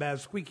it's something bad.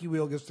 Squeaky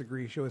wheel gets the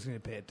grease. You always need to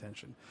pay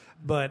attention.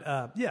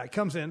 But yeah, it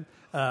comes in,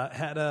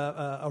 had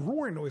a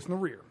roaring noise in the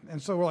rear,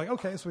 and so we're like,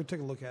 okay, so we take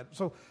a look at it.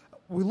 So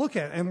we look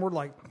at it, and we're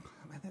like,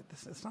 man,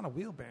 it's not a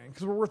wheel bearing,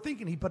 because we're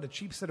thinking he put a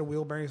cheap set of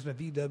wheel bearings in a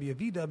VW.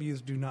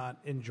 VWs do not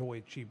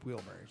enjoy cheap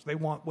wheel bearings. They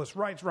want what's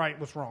right's right,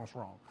 what's wrong's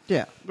wrong.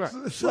 Yeah.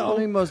 So Well, I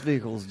mean, most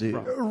vehicles do.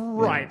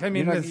 right. I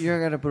mean, you're not, it's- you're not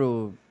going to put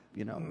a,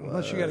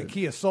 unless you got a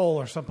Kia Soul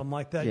or something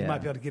like that, you yeah. might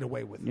be able to get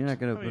away with it. you're not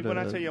going I to mean, put when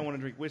a. I tell you I want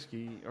to drink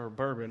whiskey or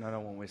bourbon, I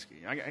don't want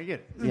whiskey. I get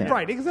it. Yeah.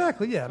 Right,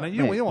 exactly. Yeah, I mean,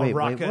 you Wait, don't want wait, to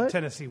rock wait, a what?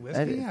 Tennessee whiskey.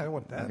 That is- Yeah, I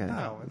want that. okay.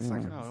 No, it's Yeah.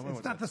 like No,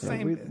 it's not the Yeah,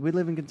 same. we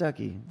live in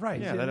Kentucky. Right.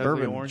 Yeah, yeah. that has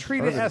Bourbon. the orange. Treat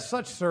it Bourbon. as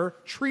such, sir.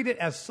 Treat it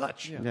as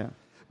such. Yeah.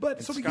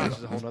 But so we Scotch get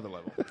is a whole other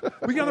level.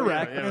 we got on the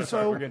rack, yeah, and that's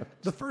right, so we're good.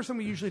 the first thing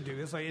we usually do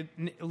is like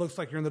it looks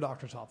like you're in the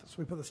doctor's office.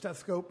 We put the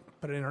stethoscope,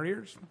 put it in our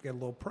ears, get a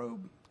little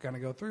probe, kind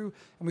of go through,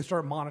 and we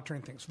start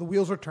monitoring things. So the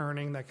wheels are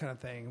turning, that kind of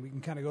thing. And we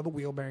can kind of go to the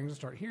wheel bearings and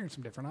start hearing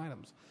some different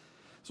items.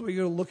 So we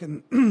go look,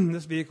 and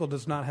this vehicle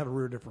does not have a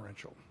rear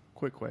differential.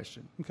 Quick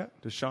question. Okay.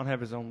 Does Sean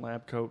have his own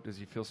lab coat? Does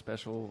he feel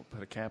special?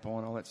 Put a cap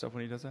on, all that stuff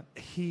when he does that?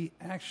 He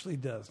actually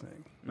does, Nick.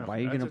 No, Why are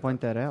you that's going to it.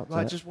 point that out? Well,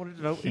 I just wanted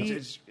to know.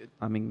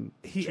 I mean,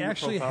 He True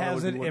actually profile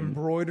has would it be one.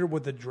 embroidered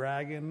with a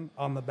dragon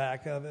on the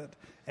back of it,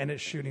 and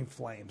it's shooting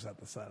flames at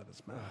the side of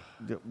his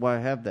mouth. well, I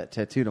have that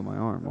tattooed on my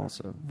arm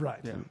also. Right.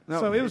 Yeah.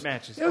 So No, it it was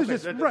matches. It was Okay,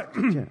 just that- right.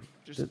 Yeah.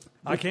 just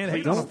I can't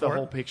hate completes on it the for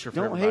whole it. picture for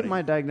Don't everybody. hate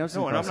my diagnosis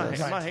No, and I'm process.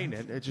 not hating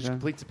it. It just Yeah.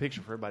 completes the picture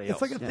for everybody It's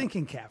else. like a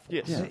thinking cap. For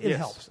Yes. us. Yeah. It Yes.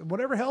 helps.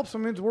 Whatever helps. I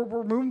mean,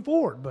 we're moving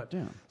forward. But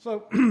Yeah.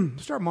 so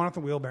start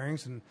monitoring wheel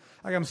bearings, and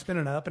I got them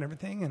spinning up and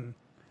everything. And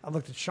I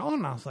looked at Sean,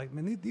 and I was like,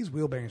 man, these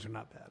wheel bearings are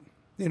not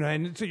bad.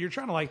 And so you're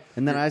trying to like.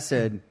 And then I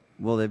said,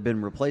 well, they've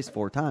been replaced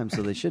 4 times,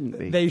 so they shouldn't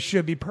be. They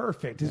should be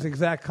perfect. His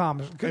exact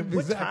comment. And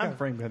what time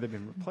frame have they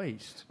been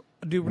replaced?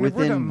 Dude, we're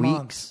Within talking weeks.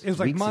 months. It was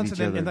like Weeks of months, each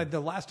and then other. like the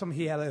last time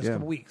he had it was Yeah. a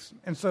couple weeks.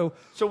 And so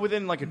So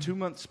within like a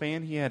 2-month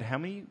span, he had how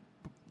many?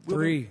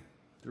 3,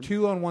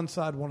 2 on one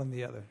side, 1 on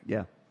the other.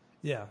 yeah.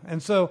 Yeah,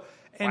 and so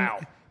Wow.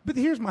 But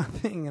here's my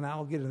thing, and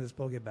I'll get into this.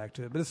 But we'll get back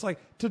to it. But it's like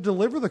to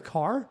deliver the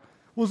car.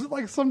 Was it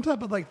like some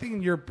type of like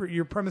thing? Your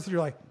premise. You're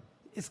like,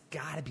 it's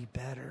got to be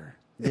better.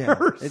 Yeah.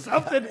 or It's-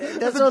 something.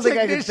 That's the only thing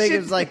I can think.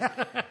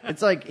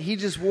 It's like he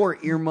just wore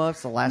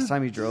earmuffs the last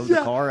time he drove the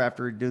Yeah. car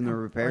after doing the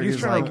repair. Or he's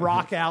was trying like, to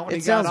rock out. When It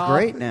he got sounds off.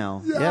 great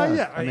now.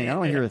 Yeah. I mean, I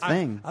don't hear a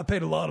thing. I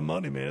paid a lot of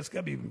money, man. It's got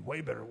to be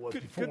way better than it was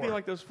before. Could be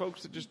like those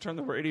folks that just turn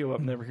the radio up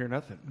and never hear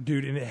nothing.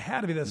 Dude, and it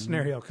had to be that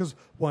scenario because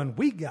when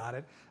we got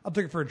it, I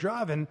took it for a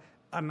drive, and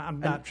I'm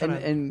not trying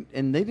to.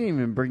 And they didn't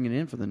even bring it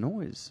in for the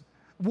noise.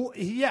 Well,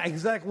 yeah,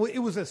 exactly. Well, it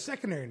was a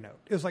secondary note.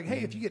 It was like, hey,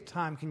 if you get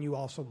time, can you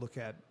also look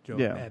at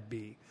Yeah. at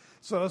B?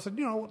 So I said,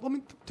 let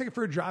me take it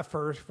for a drive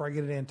first before I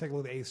get it in, take a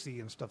look at the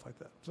AC and stuff like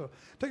that. So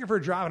take it for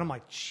a drive, and I'm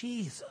like,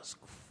 Jesus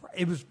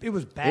Christ. It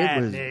was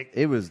bad, Nick.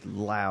 It was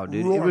loud,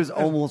 dude. It Roar. was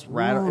almost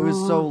rattle. It was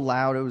so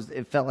loud.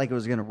 It felt like it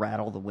was going to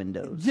rattle the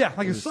windows. Yeah,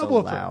 like it a was so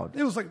subwoofer. loud.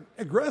 It was like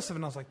aggressive,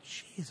 and I was like,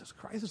 Jesus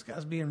Christ, this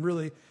guy's being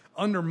really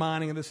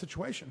undermining of this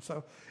situation.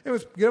 So it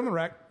was get on the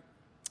rack.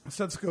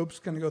 Stethoscope's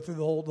going to go through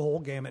the whole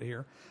gamut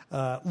here,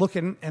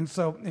 looking, and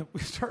so we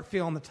start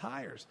feeling the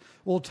tires.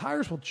 Well,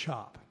 tires will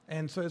chop,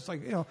 and so it's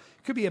like it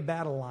could be a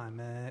bad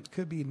alignment,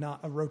 could be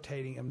not a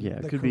rotating them. Yeah,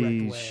 the it could correct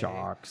be way.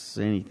 shocks,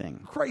 anything.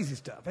 Crazy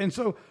stuff. And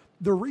so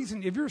the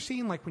reason, if you're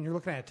seeing like when you're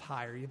looking at a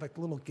tire, you have like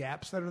the little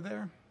gaps that are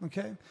there.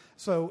 Okay,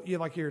 so you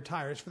have like your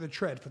tires for the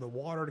tread, for the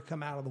water to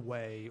come out of the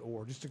way,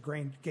 or just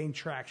to gain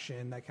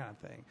traction, that kind of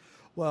thing.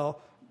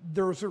 Well,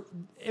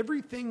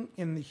 everything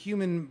in the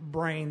human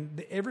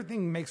brain.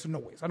 Everything makes a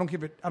noise. I don't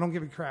give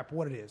a crap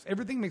what it is.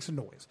 Everything makes a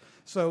noise.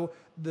 So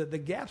the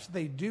gaps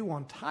they do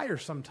on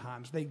tires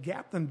sometimes they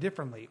gap them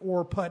differently,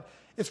 or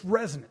it's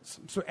resonance.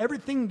 So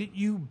everything that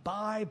you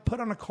buy, put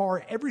on a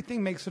car,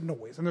 everything makes a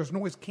noise, and there's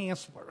noise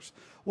cancelers.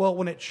 Well,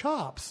 when it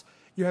chops,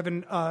 you're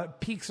having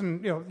peaks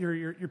and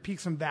your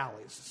peaks and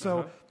valleys.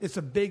 So it's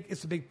a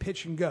big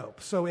pitch and go.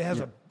 So it has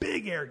a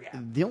big air gap.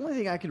 The only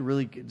thing I could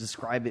really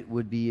describe it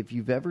would be if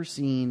you've ever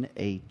seen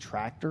a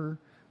tractor,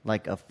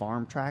 like a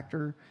farm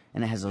tractor,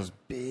 and it has those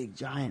big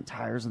giant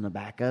tires on the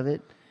back of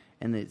it,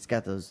 and it's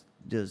got those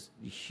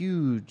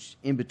huge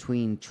in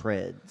between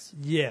treads.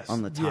 Yes,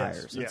 on the yes,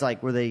 tires. yeah. It's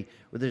like where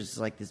there's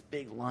like this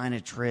big line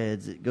of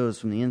treads that goes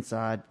from the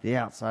inside to the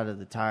outside of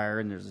the tire,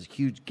 and there's this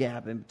huge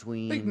gap in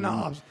between. Big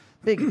knobs.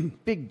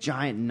 Big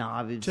giant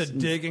knob. To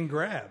dig and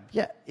grab.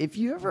 Yeah, if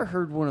you ever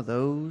heard one of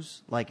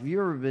those, like if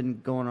you ever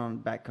been going on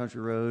backcountry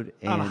road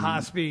and, On a high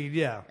speed,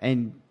 yeah.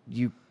 and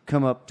you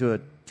come up to a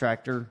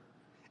tractor,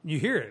 You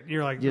hear it.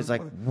 You're like, it's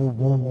like whoa,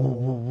 whoa, whoa,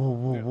 whoa, whoa,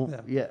 whoa,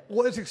 whoa. Yeah.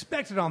 Well, it's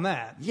expected on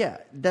that. Yeah,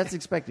 that's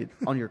expected.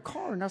 On your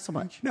car, not so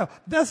much. No,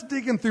 that's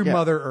digging through Yeah.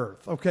 Mother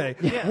Earth, okay?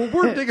 Well,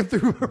 we're digging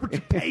through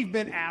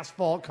pavement,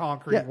 asphalt,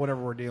 concrete, Yeah.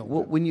 whatever we're dealing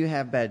Well, with. when you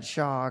have bad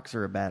shocks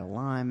or a bad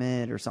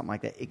alignment or something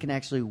like that, it can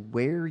actually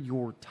wear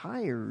your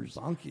tires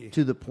Funky.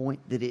 to the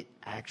point that it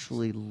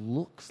actually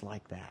looks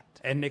like that.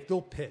 And Nick,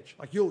 they'll pitch.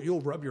 Like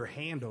you'll rub your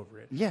hand over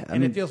it. Yeah, I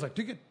and mean- it feels like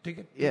ticket.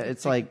 Yeah,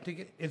 it's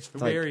like- it's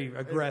like- very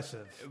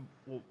aggressive.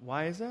 Well,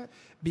 why is that?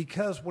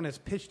 Because when it's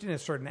pitched in a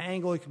certain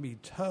angle, it can be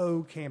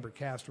toe, camber,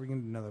 caster. We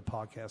can do another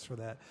podcast for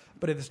that.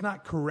 But if it's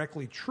not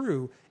correctly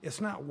true,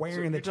 it's not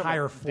wearing the You're talking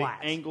tire about flat.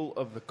 The angle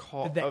of the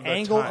car. The of the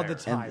angle tire. of the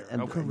tire.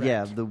 And Correct.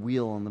 yeah, the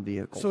wheel on the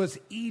vehicle. So it's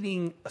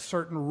eating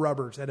certain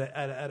rubbers at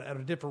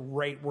a different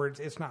rate where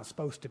it's not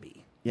supposed to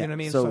be. yeah. You know what I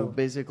mean? So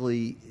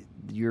basically,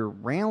 your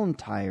round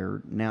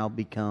tire now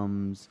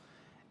becomes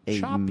a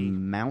Choppy.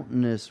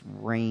 mountainous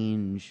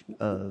range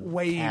of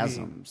wavy.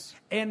 chasms.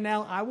 And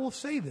now I will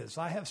say this: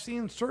 I have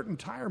seen certain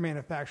tire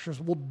manufacturers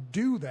will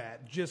do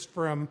that just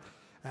from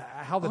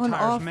how the On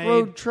tire's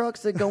off-road made.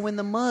 trucks that go in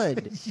the mud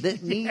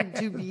that need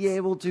to be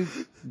able to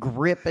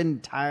grip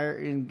and tire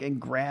and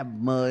grab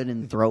mud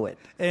and throw it.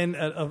 And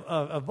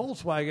a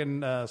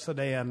Volkswagen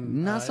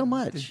sedan, Not so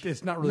much.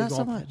 It's not really Not so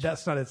going. much.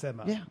 That's not its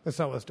MO. Yeah. That's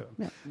not what it's doing.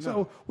 Yeah.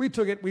 So we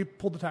took it. We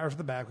pulled the tires in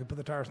the back. We put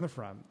the tires in the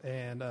front,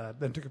 and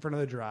then took it for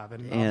another drive.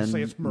 And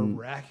obviously, it's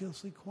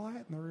miraculously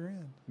quiet in the rear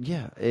end.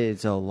 Yeah,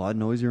 it's a lot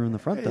noisier in the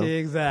front though.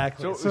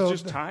 Exactly. So it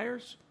was just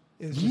tires?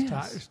 It's just Yes.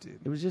 tires, dude.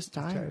 It was just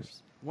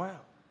tires. Wow.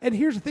 And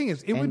here's the thing: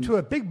 is it went And- to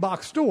a big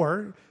box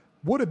store.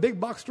 What a big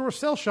box store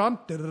sell, Sean?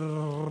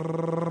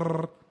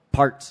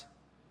 Parts.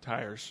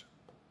 Tires.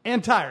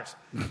 And tires.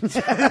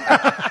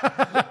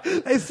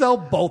 They sell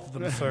both of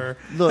them, sir.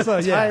 Look, So,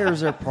 yeah.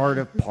 tires are part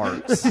of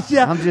parts.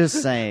 Yeah. I'm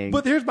just saying.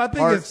 But here's my thing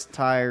parts, is-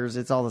 tires,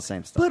 it's all the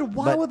same stuff. But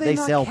why would they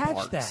not sell catch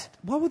parts. that?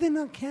 Why would they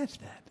not catch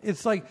that?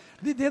 It's like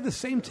they have the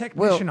same Well,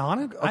 technician on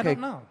it. I okay,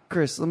 don't know.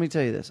 Chris, let me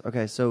tell you this.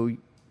 Okay, so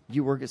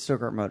you work at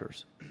Stokart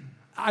Motors.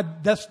 Yeah.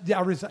 Yes.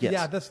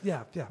 Yeah. That's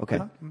yeah. Okay.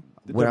 Uh-huh.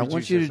 What I W2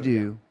 want you to says so,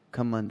 do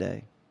come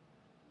Monday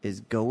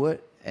is go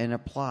it and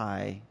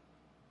apply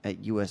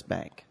at U.S.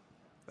 Bank.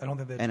 I don't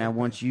think they. And I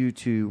want you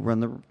to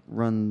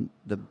run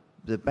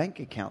the bank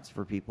accounts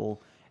for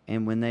people.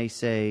 And when they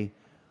say,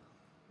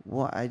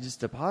 "Well, I just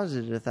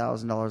deposited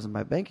 $1,000 in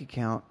my bank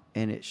account,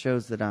 and it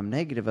shows that I'm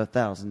negative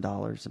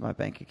 $1,000 in my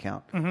bank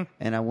account," Mm-hmm.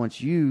 and I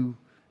want you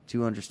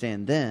to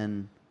understand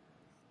then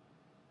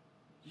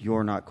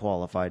you're not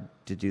qualified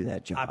to do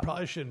that job. I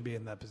probably shouldn't be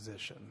in that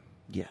position.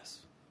 Yes.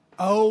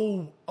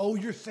 Oh,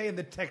 you're saying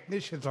the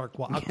technicians are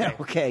qualified. Okay.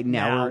 Okay.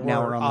 Now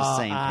we're on the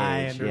same page.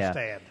 I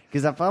understand.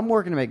 Because if I'm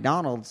working at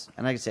McDonald's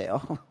and I can say,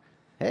 "Oh,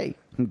 hey,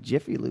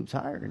 Jiffy Lube's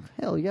hiring,"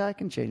 hell yeah, I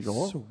can change the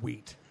oil.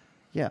 Sweet.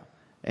 Yeah.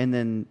 And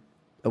then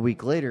a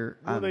week later,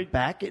 Well, I'm they-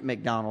 back at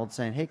McDonald's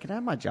saying, "Hey, can I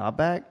have my job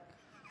back?"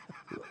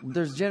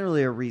 There's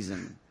generally a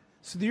reason.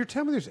 So you're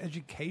telling me there's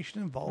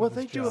education involved? Well, in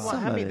they this do a job? lot.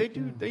 Some I of mean,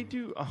 it. they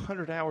do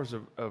 100 hours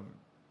of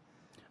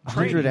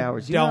 100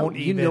 hours. You Don't know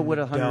even- what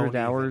 100 don't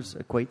hours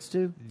equates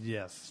to?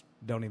 Yes.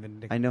 Don't even.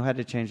 Nick, I know how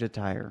to change a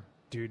tire.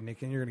 dude,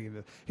 Nick, and you're gonna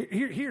get this.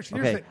 Here's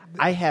Okay. the,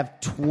 I have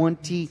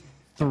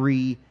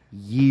 23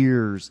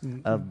 years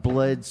of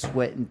blood,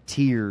 sweat, and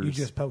tears you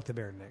just poked the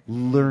bear, Nick.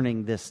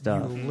 learning this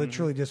stuff. You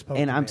literally just poked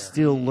And the I'm bear.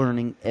 still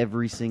learning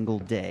every single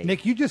day.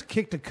 Nick, you just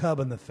kicked a cub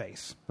in the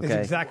face. That's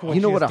Okay. exactly what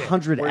you know what just did.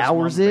 100 Where's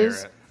hours Mom Bear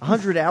is? at?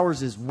 100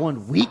 hours is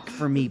 1 week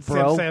for me,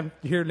 bro. Sam,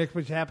 you hear Nick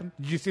what just happened?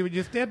 Did you see what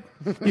you just did?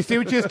 You see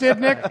what you just did,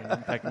 Nick?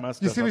 packing my You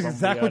stuff see up. what I'm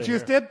exactly gonna what be you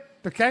outta just here.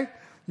 did? Okay?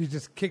 You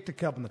just kicked a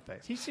cub in the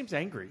face. He seems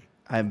angry.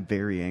 I'm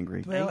very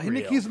angry. Well, Angry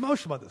Nick, he's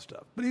emotional about this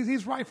stuff, but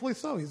he's rightfully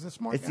so. He's a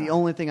smart It's guy. the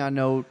only thing I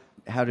know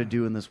how to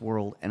do in this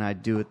world, and I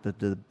do it to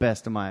the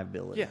best of my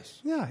ability. Yes.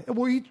 Yeah,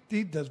 well,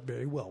 he does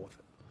very well with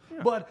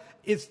it. But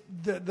it's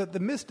the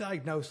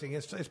misdiagnosing.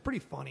 It's pretty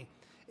funny.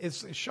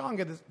 It's Sean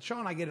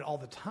and I get it all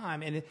the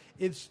time, and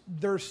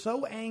they're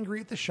so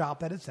angry at the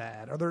shop that it's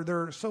at, or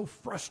they're so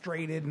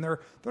frustrated, and they're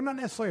not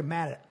necessarily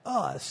mad at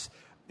us.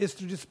 It's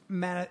they're just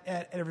mad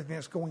at everything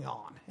that's going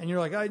on, and you're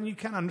like, and you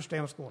kind of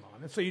understand what's going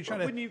on, and so you try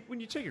to. When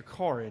you take your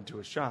car into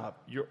a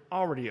shop, you're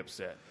already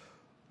upset.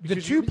 The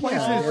Because two you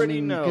places, already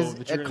know 'cause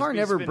that you're a gonna car be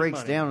never spending breaks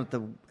money.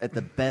 down at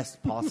the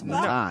best possible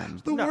time.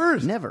 the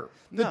worst. Never.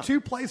 The No.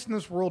 two places in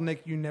this world,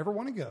 Nick, you never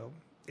want to go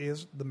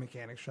is the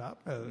mechanic shop,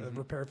 a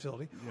repair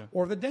facility,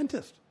 or the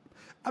dentist.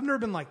 I've never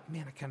been like,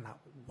 man, I cannot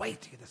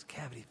wait to get this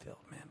cavity filled,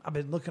 man. I've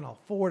been looking all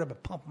forward. I've been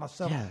pumping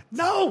myself. Yeah.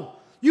 No!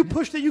 You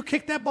pushed it. You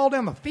kicked that ball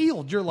down the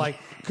field. You're like,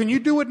 can you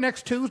do it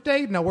next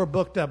Tuesday? No, we're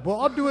booked up.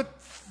 Well, I'll do it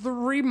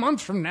 3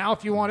 months from now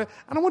if you want it.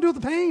 I don't want to do it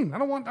with the pain. I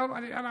don't want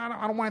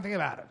anything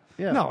about it.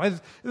 Yeah. No,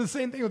 it's the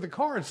same thing with the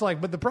car. It's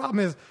like, but the problem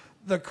is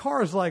the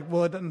car is like,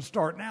 well, it doesn't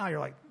start now. You're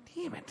like,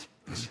 damn it.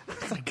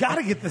 I got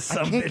to get this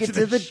son of a Can't bitch get in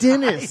to the shop.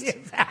 dentist.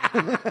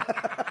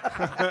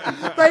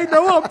 They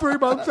know I'm 3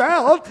 months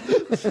out.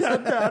 This is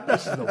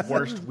the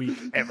worst week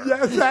ever.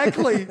 Yeah,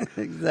 exactly.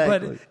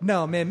 Exactly. But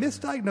no, man,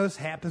 misdiagnosis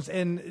happens.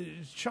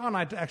 And Sean and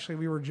I actually,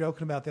 we were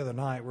joking about the other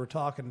night. We were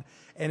talking,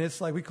 and it's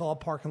like we call it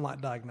parking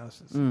lot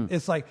diagnosis.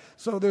 It's like,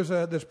 so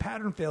there's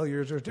pattern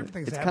failures. There's different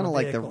things It's that happen kind of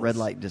with like the vehicles. red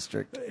light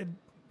district.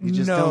 You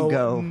just don't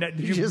go. No,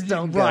 you just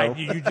don't right, go.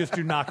 you just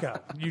do not go.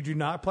 You do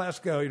not plus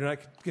go. You do not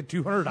get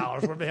 $200,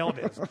 whatever the hell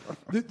it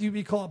is. You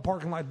be called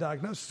parking lot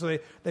diagnosis. So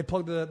they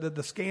plug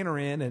the scanner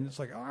in, and it's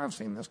like, oh, I've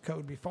seen this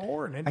code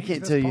before. And I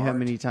can't tell you how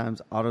many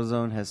times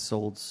AutoZone has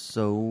sold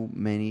so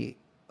many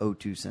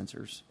O2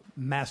 sensors.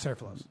 Mass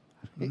airflows.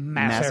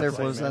 Mass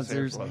airflow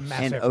sensors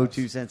and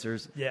O2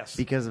 sensors. Yes.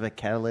 Because of a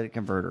catalytic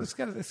converter. It's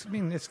got to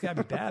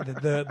be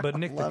bad. But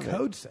Nick, the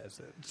code says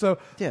it. So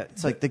Yeah,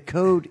 it's like the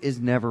code is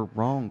never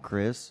wrong,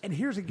 Chris. And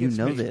here's it you gets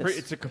know me. this.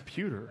 It's a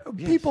computer.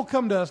 People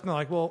come to us and they're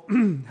like, well,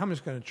 how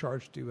much going to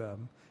charge to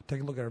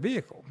take a look at our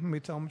vehicle? And we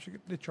tell them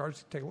they charge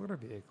to take a look at our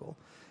vehicle.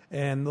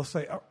 And they'll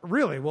say, oh,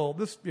 really? Well,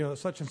 this,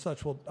 such and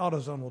such,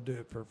 AutoZone will do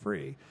it for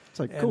free. It's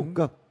like, cool,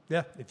 go.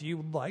 Yeah, if you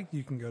would like,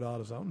 you can go to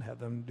AutoZone, have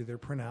them do their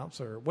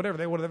printouts or whatever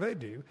they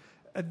do.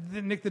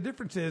 Nick, the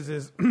difference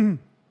is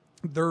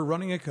they're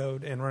running a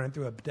code and running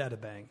through a data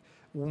bank.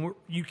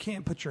 You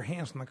can't put your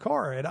hands on the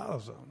car at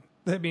AutoZone.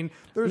 I mean,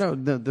 they're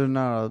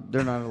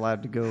not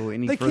allowed to go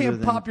any they further can't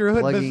than pop your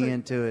hood, plugging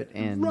into it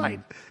and right.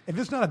 If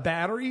it's not a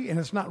battery and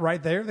it's not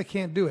right there, they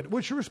can't do it.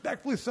 Which,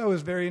 respectfully so,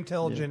 is very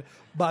intelligent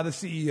by the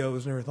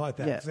CEOs and everything like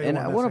that. Yeah, 'cause they and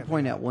I want to to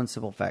point out one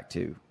simple fact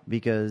too,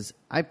 because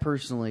I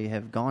personally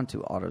have gone to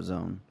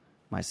AutoZone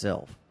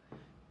myself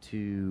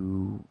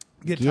to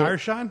Get tire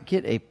shine?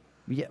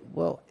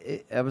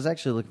 I was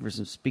actually looking for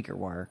some speaker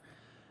wire.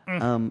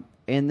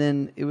 And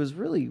then it was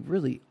really,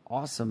 really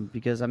awesome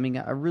because, I mean,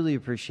 I really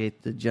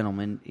appreciate the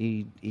gentleman.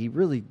 He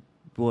really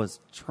was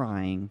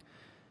trying,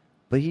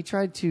 but he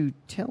tried to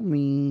tell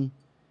me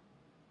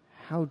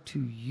how to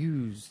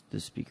use the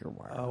speaker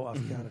wire. Oh,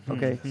 I've got it.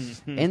 Okay.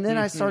 And then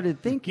I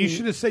started thinking. You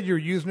should have said you were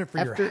using it for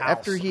your house.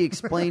 After he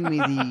explained me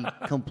the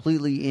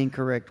completely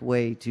incorrect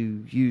way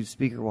to use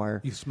speaker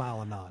wire. You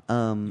smile and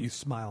nod. You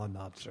smile and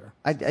nod, sir.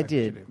 I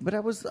did. But I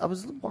was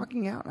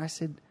walking out and I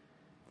said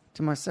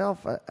to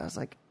myself, I was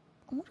like,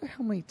 I wonder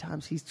how many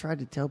times he's tried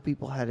to tell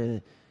people how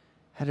to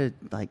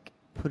like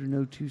put an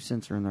O2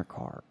 sensor in their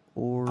car,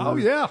 or Oh,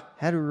 yeah.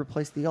 how to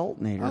replace the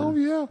alternator, Oh,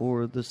 yeah.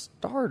 or the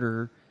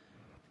starter.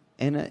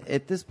 And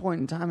at this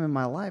point in time in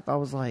my life, I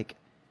was like,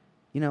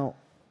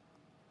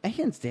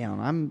 hands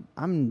down,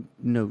 I'm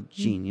no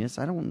genius.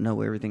 I don't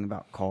know everything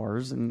about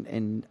cars,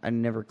 and I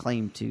never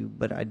claim to,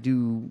 but I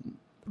do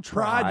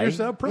Pride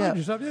yourself. Yeah.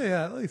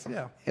 Yeah, at least,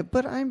 yeah.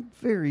 But I'm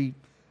very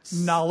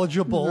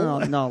Knowledgeable.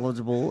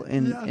 knowledgeable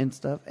and Yeah. and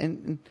stuff,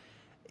 and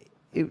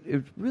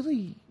it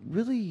really,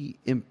 really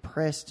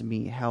impressed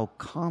me how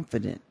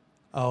confident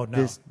Oh, no.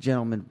 this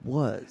gentleman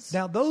was.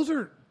 Now,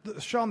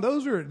 Sean,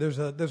 there's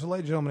a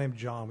lady gentleman named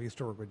John. We used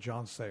to work with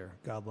John Sayer.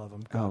 God love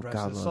him. Oh, rest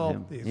God his love soul.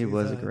 him. He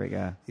was a great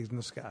guy. He's in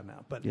the sky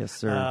now. But Yes,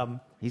 sir.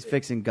 He's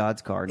fixing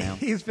God's car now.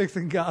 he's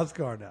fixing God's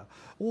car now.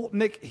 Well,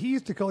 Nick, he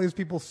used to call these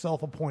people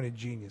self-appointed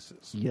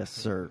geniuses. Yes,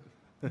 sir.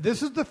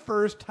 This is the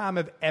first time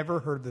I've ever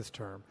heard this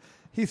term.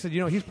 He said,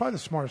 he's probably the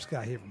smartest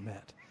guy he ever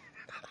met.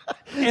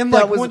 And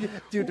That like, was, when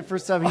dude, the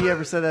first time he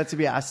ever said that to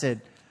me, I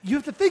said, you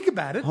have to think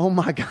about it. "Oh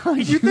my God!"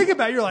 You think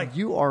about it, you're like,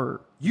 you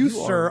are,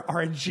 sir,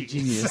 are a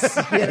genius.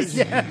 Yes,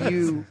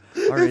 you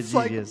are It's a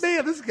like, genius.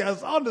 man, this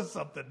guy's onto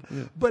something.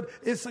 Yeah. But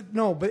it's like,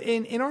 no, but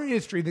in our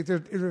industry,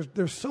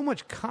 there's so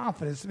much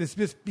confidence. It's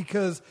just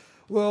because,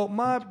 well,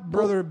 my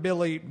brother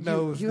Billy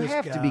knows you this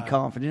have guy. to be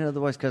confident,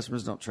 otherwise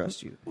customers don't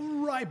trust you.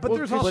 Right, but Well,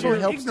 there's but also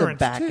it helps to ignorance,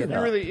 back too. it up.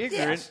 You're really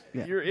ignorant.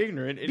 Yes. You're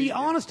ignorant. Be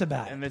honest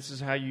about it. And this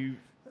is how you.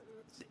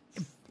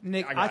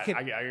 Nick,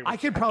 I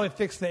could probably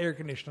fix the air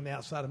conditioner on the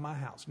outside of my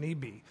house, need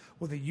be,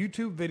 with a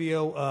YouTube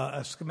video,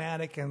 a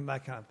schematic, and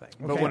that kind of thing.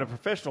 But Okay? when a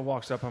professional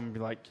walks up, I'm gonna be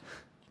like,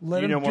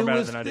 Let you know him more do about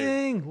his it than I do.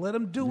 thing. Let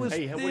him do his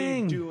Hey, thing. what are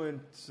you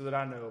doing so that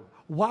I know?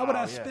 Why would Oh,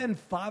 I yeah. spend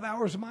 5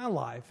 hours of my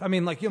life? I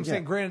mean, like, you know what I'm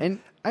saying? Granted,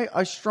 And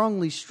I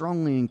strongly,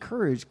 strongly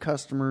encourage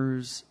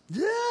customers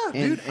yeah,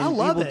 and, dude, I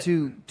love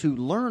people it. to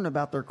learn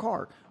about their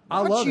car.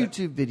 I Watch love it.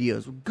 YouTube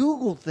videos,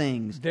 Google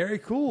things. Very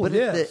cool, But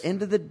yes. at the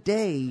end of the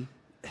day,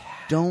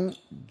 don't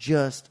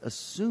just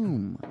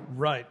assume.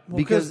 Right. Well,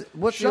 Because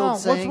what's the old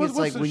saying? It's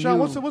like when Sean,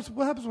 you-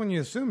 what happens when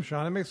you assume,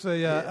 Sean? It makes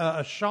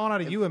a Sean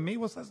out of you and me.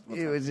 What's that?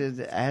 It was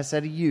an ass out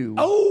of you.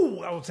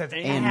 Oh, it's an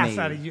And ass me.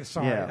 out of you.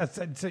 Sorry, Yeah.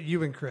 that's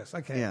you and Chris.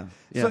 Okay. Yeah,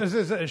 So yeah.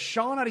 is it a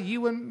Sean out of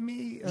you and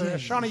me? Or a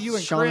Sean of you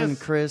and Sean Chris? and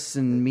Chris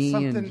and me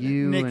and Something-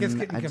 you. Nick, and it's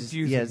getting I just-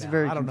 confusing Yeah, it's now.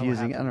 very I don't know what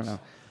confusing. I don't happens. know.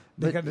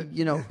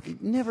 Because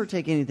But, never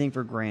take anything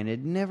for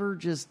granted. Never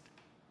just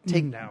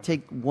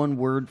take one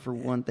word for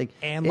one thing.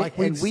 And like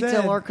we we said-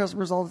 tell our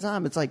customers all the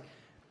time, it's like,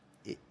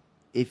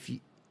 if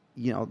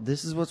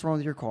this is what's wrong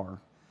with your car,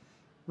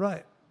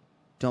 right.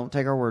 don't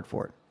take our word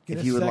for it. Get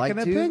if a you would like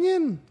second to,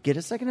 opinion. get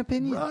a second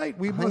opinion. Right.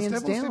 We must Hands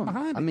definitely stand down.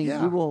 behind it. I mean,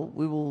 Yeah.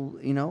 we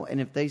will, and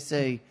if they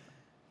say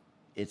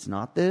it's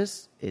not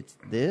this, it's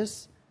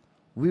this,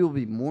 we will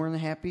be more than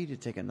happy to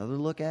take another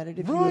look at it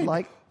if you Right. would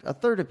like a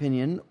third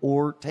opinion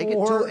or take it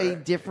Or- to a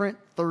different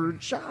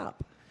third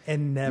shop.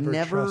 And never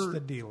Never- trust the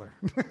dealer.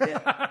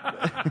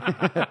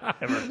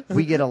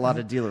 We get a lot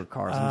of dealer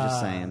cars, I'm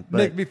just saying. But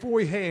Nick, before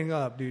we hang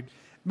up, dude,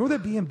 remember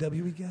that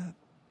BMW we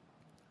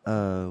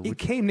got? It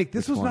came, Nick.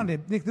 This was one?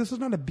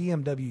 not a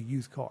BMW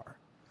used car.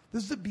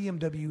 This is a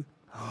BMW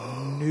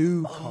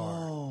new car.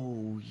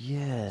 Oh,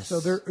 yes. So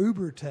their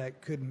Uber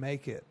tech couldn't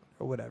make it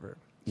or whatever.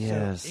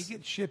 Yes. So it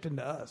gets shipped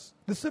into us.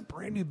 This is a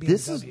brand new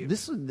BMW.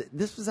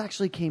 This was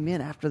actually came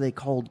in after they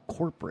called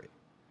corporate.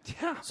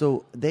 Yeah.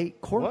 So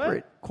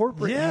corporate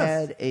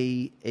Yes. had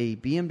a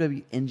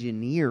BMW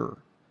engineer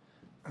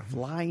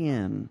fly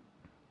in,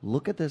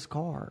 look at this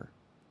car,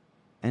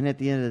 and at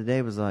the end of the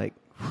day was like,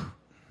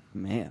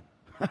 man,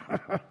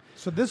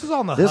 So this is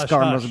on the this hush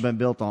car hush. must have been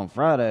built on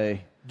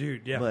Friday.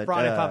 Dude, yeah, But,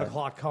 Friday, uh, 5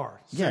 o'clock car.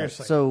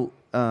 Seriously. Yeah. So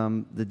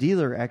the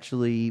dealer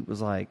actually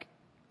was like,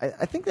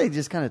 I think they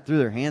just kind of threw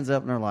their hands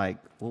up and they're like,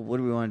 well, what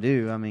do we want to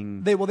do? I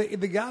mean, the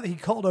guy that he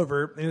called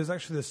over, it was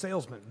actually the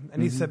salesman,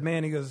 and he Mm-hmm. said,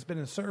 "Man, he goes, it's been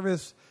in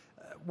service.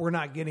 We're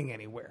not getting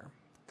anywhere.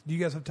 Do you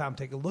guys have time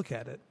to take a look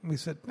at it?" And we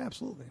said,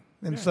 "Absolutely."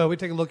 And so we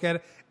take a look at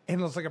it,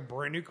 and it's like a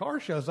brand new car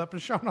shows up,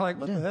 and Sean and I are like,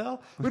 "What the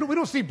hell? We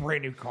don't see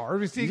brand new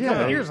cars. We see a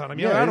couple years on them.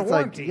 They're out of it's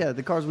like, warranty."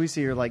 the cars we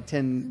see are like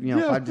 10,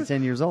 Yeah. 5 to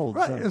 10 years old.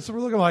 Right, so. and so we're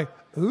looking like,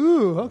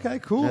 "Ooh, okay,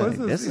 cool. Yeah,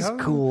 this is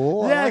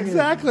cool. I Yeah, like it.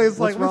 exactly. It's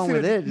What's like, wrong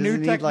with it? Does new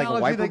it need like a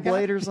technology wiper they got.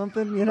 blade or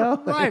something? You know,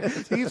 Right.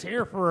 He's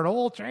here for an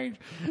oil change.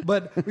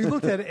 But we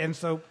looked at it, and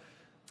so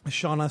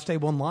Sean and I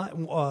stayed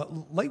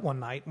late one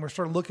night, and we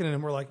started looking at it,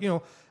 and we're like,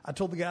 I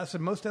told the guy, I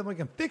said, most of them we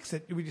can fix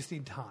it. We just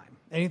need time.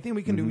 Anything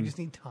we can Mm-hmm. do, we just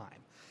need time.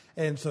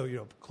 And so,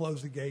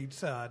 close the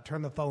gates,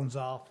 turn the phones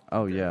off.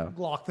 Oh, yeah.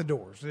 Lock the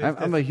doors. I'm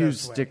That's a the huge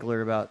best way.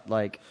 stickler about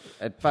like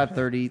at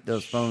 5:30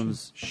 those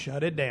phones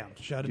Shut it down.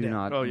 Shut it do down.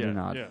 not Oh, yeah, do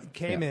not yeah.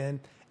 Came in,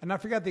 and I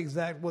forgot the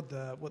exact what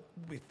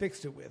we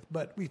fixed it with,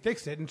 but we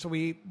fixed it, and so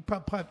we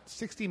put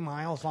 60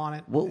 miles on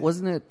it. Well,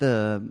 wasn't it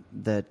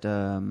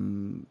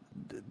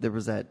there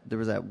was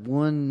that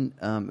one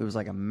it was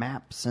like a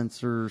map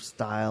sensor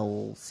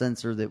style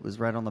sensor that was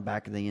right on the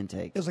back of the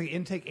intake. It was like an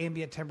intake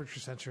ambient temperature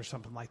sensor or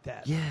something like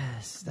that.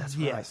 Yes, that's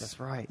right. That's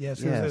right.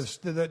 Yes, Yes.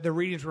 the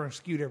readings were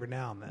skewed every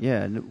now and then.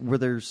 Yeah, and where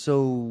they're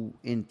so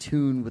in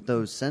tune with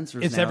those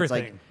sensors It's now.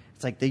 everything.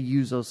 It's like they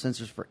use those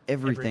sensors for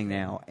everything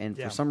now. And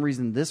Yeah. for some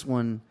reason, this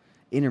one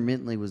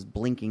intermittently was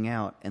blinking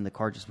out, and the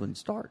car just wouldn't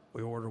start.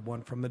 We ordered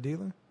one from the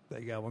dealer.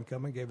 They got one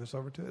coming, gave us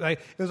over to it. It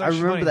was I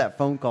actually remember funny. that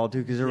phone call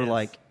too, because they were Yes.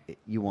 like,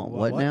 "You want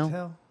Well, what now?"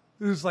 Hell?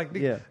 It was like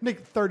Yeah.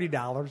 Nick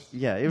 $30.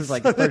 Yeah, it was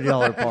like a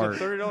 $30 part.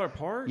 $30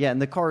 part? Yeah,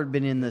 and the car had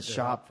been in the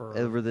shop for-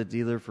 over the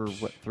dealer for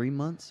what, 3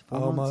 months? 4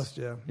 months? Almost,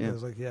 yeah. Yeah. It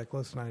was like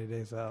close to 90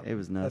 days out. It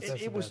was nuts.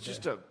 That's It was bad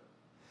just day. a.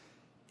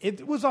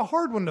 It was a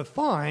hard one to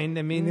find.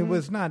 I mean, it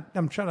was not.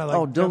 I'm trying to like.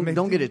 Oh, don't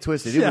get it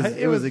twisted. Yeah,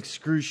 It was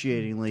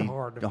excruciatingly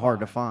hard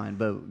hard to to find,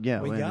 but yeah,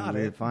 We got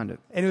we it. did find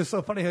it. And it was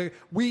so funny. It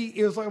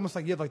was almost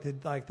like you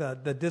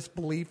have the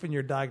disbelief in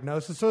your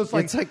diagnosis. So it's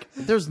like It's like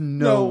there's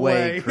no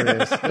way,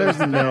 Chris. There's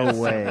no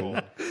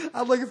way.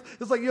 I'm like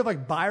it's like you have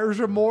like buyer's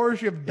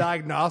remorse. You have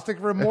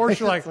diagnostic remorse.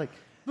 You're like, It's like,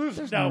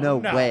 there's no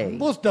way.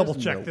 Let's double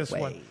There's check no this way.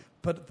 one.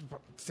 Put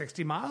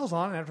 60 miles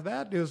on it. After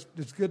that,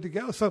 it's good to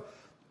go. So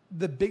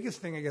the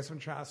biggest thing I guess I'm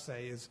trying to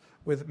say is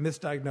with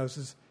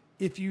misdiagnosis,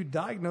 if you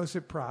diagnose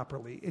it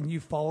properly and you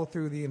follow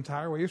through the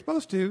entire way you're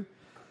supposed to,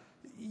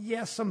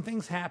 yes, some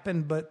things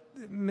happen, but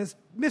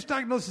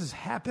misdiagnoses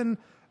happen,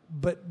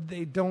 but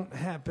they don't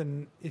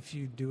happen if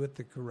you do it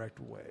the correct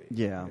way.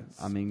 Yeah,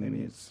 I mean,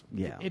 it's-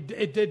 yeah.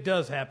 It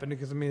does happen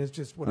because I mean it's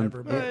just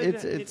whatever. But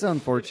It's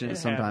unfortunate it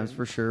sometimes happens.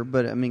 for sure,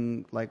 but I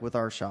mean, like with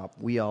our shop,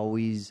 we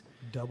always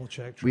double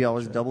check.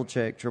 double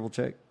check, triple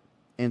check,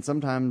 and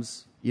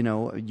sometimes you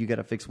got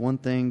to fix one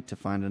thing to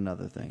find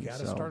another thing. You got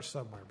to So, start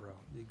somewhere, bro.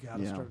 You got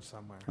to yeah. start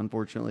somewhere.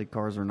 Unfortunately,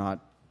 cars are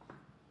not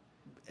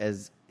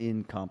as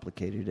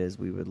incomplicated as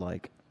we would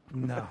like.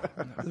 No,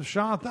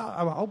 Sean.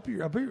 I hope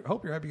you're happy you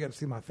got to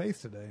see my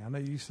face today. I know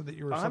you said that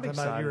you were I'm something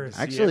about you were.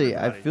 excited. Actually,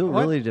 I everybody. feel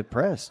What? really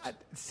depressed.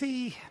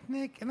 See,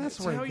 Nick, and that's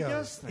That's where how it he goes.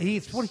 does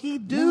things. It's what he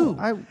do.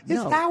 No, it's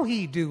no. how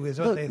he do is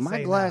what Look, they say.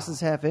 my glass now. is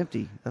half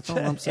empty. That's all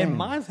I'm saying. and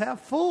mine's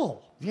half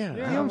full. yeah, You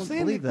know I what I'm don't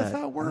saying? believe Nick, that's that.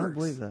 how it I works. don't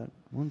believe that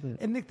one bit.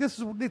 And Nick, this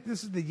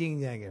is the yin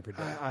yang every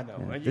day. I know.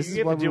 Yeah, And this you is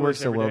get why to we deal work with it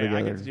so every well day. I get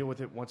together. to deal with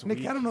it once a Nick,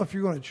 week. I don't know if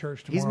you're going to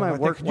church tomorrow. He's my I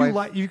think work could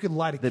wife you could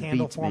light a that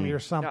candle beats for me me. or Yeah,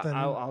 something.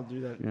 I'll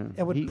do that. Yeah.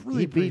 I would he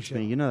really beats appreciate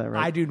me. it. You know that,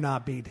 right? I do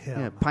not beat him.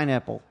 Yeah,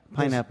 pineapple. No,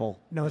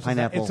 it's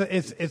pineapple.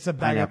 It's a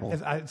bag Pineapple.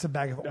 of it's a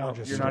bag of No,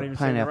 oranges. you're not even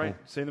saying Pineapple.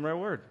 saying the right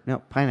word. No,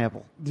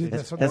 pineapple. Dude,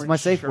 that's that's what my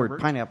orange safe sherbet. word.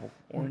 Pineapple.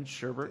 Orange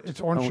sherbet. It's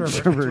orange Don't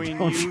sherbet. sherbet. Between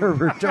Don't you-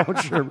 sherbet. Don't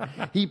sherbet.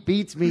 He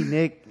beats me,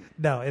 Nick.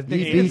 No, it's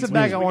He a beats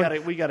bag me. of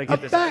oranges. We gotta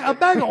get this. A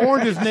bag of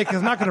oranges, Nick,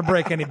 is not going to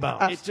break any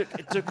bones. It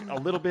took a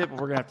little bit,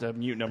 but we're gonna have to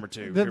mute number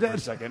 2 The- here for a the-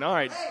 second. All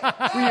right,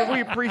 we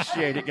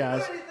appreciate it,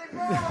 guys.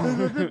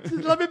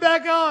 Let me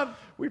back on.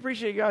 We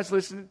appreciate you guys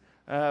listening.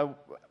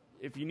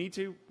 If you need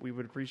to, we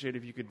would appreciate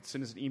if you could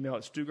send us an email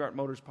at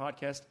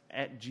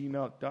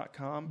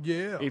StugartMotorsPodcast@gmail.com.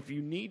 Yeah. If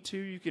you need to,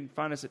 you can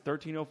find us at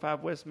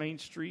 1305 West Main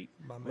Street,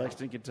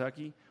 Lexington,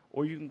 Kentucky,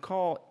 or you can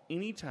call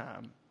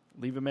anytime.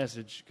 Leave a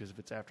message, because if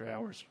it's after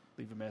hours,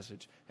 leave a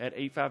message at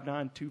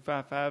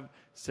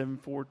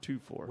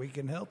 859-255-7424. We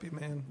can help you,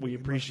 man. We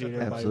can appreciate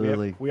most everybody.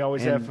 Absolutely. We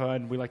always And- have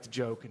fun. We like to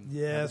joke and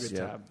Yes. have a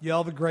good time.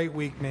 Y'all have a great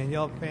week, man.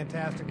 Y'all have a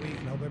fantastic week,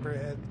 and hope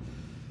everybody had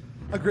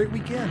a great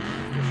weekend.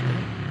 For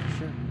sure.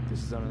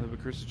 This is On the Hood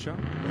with Chris and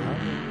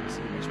Sean.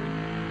 See you next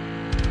week.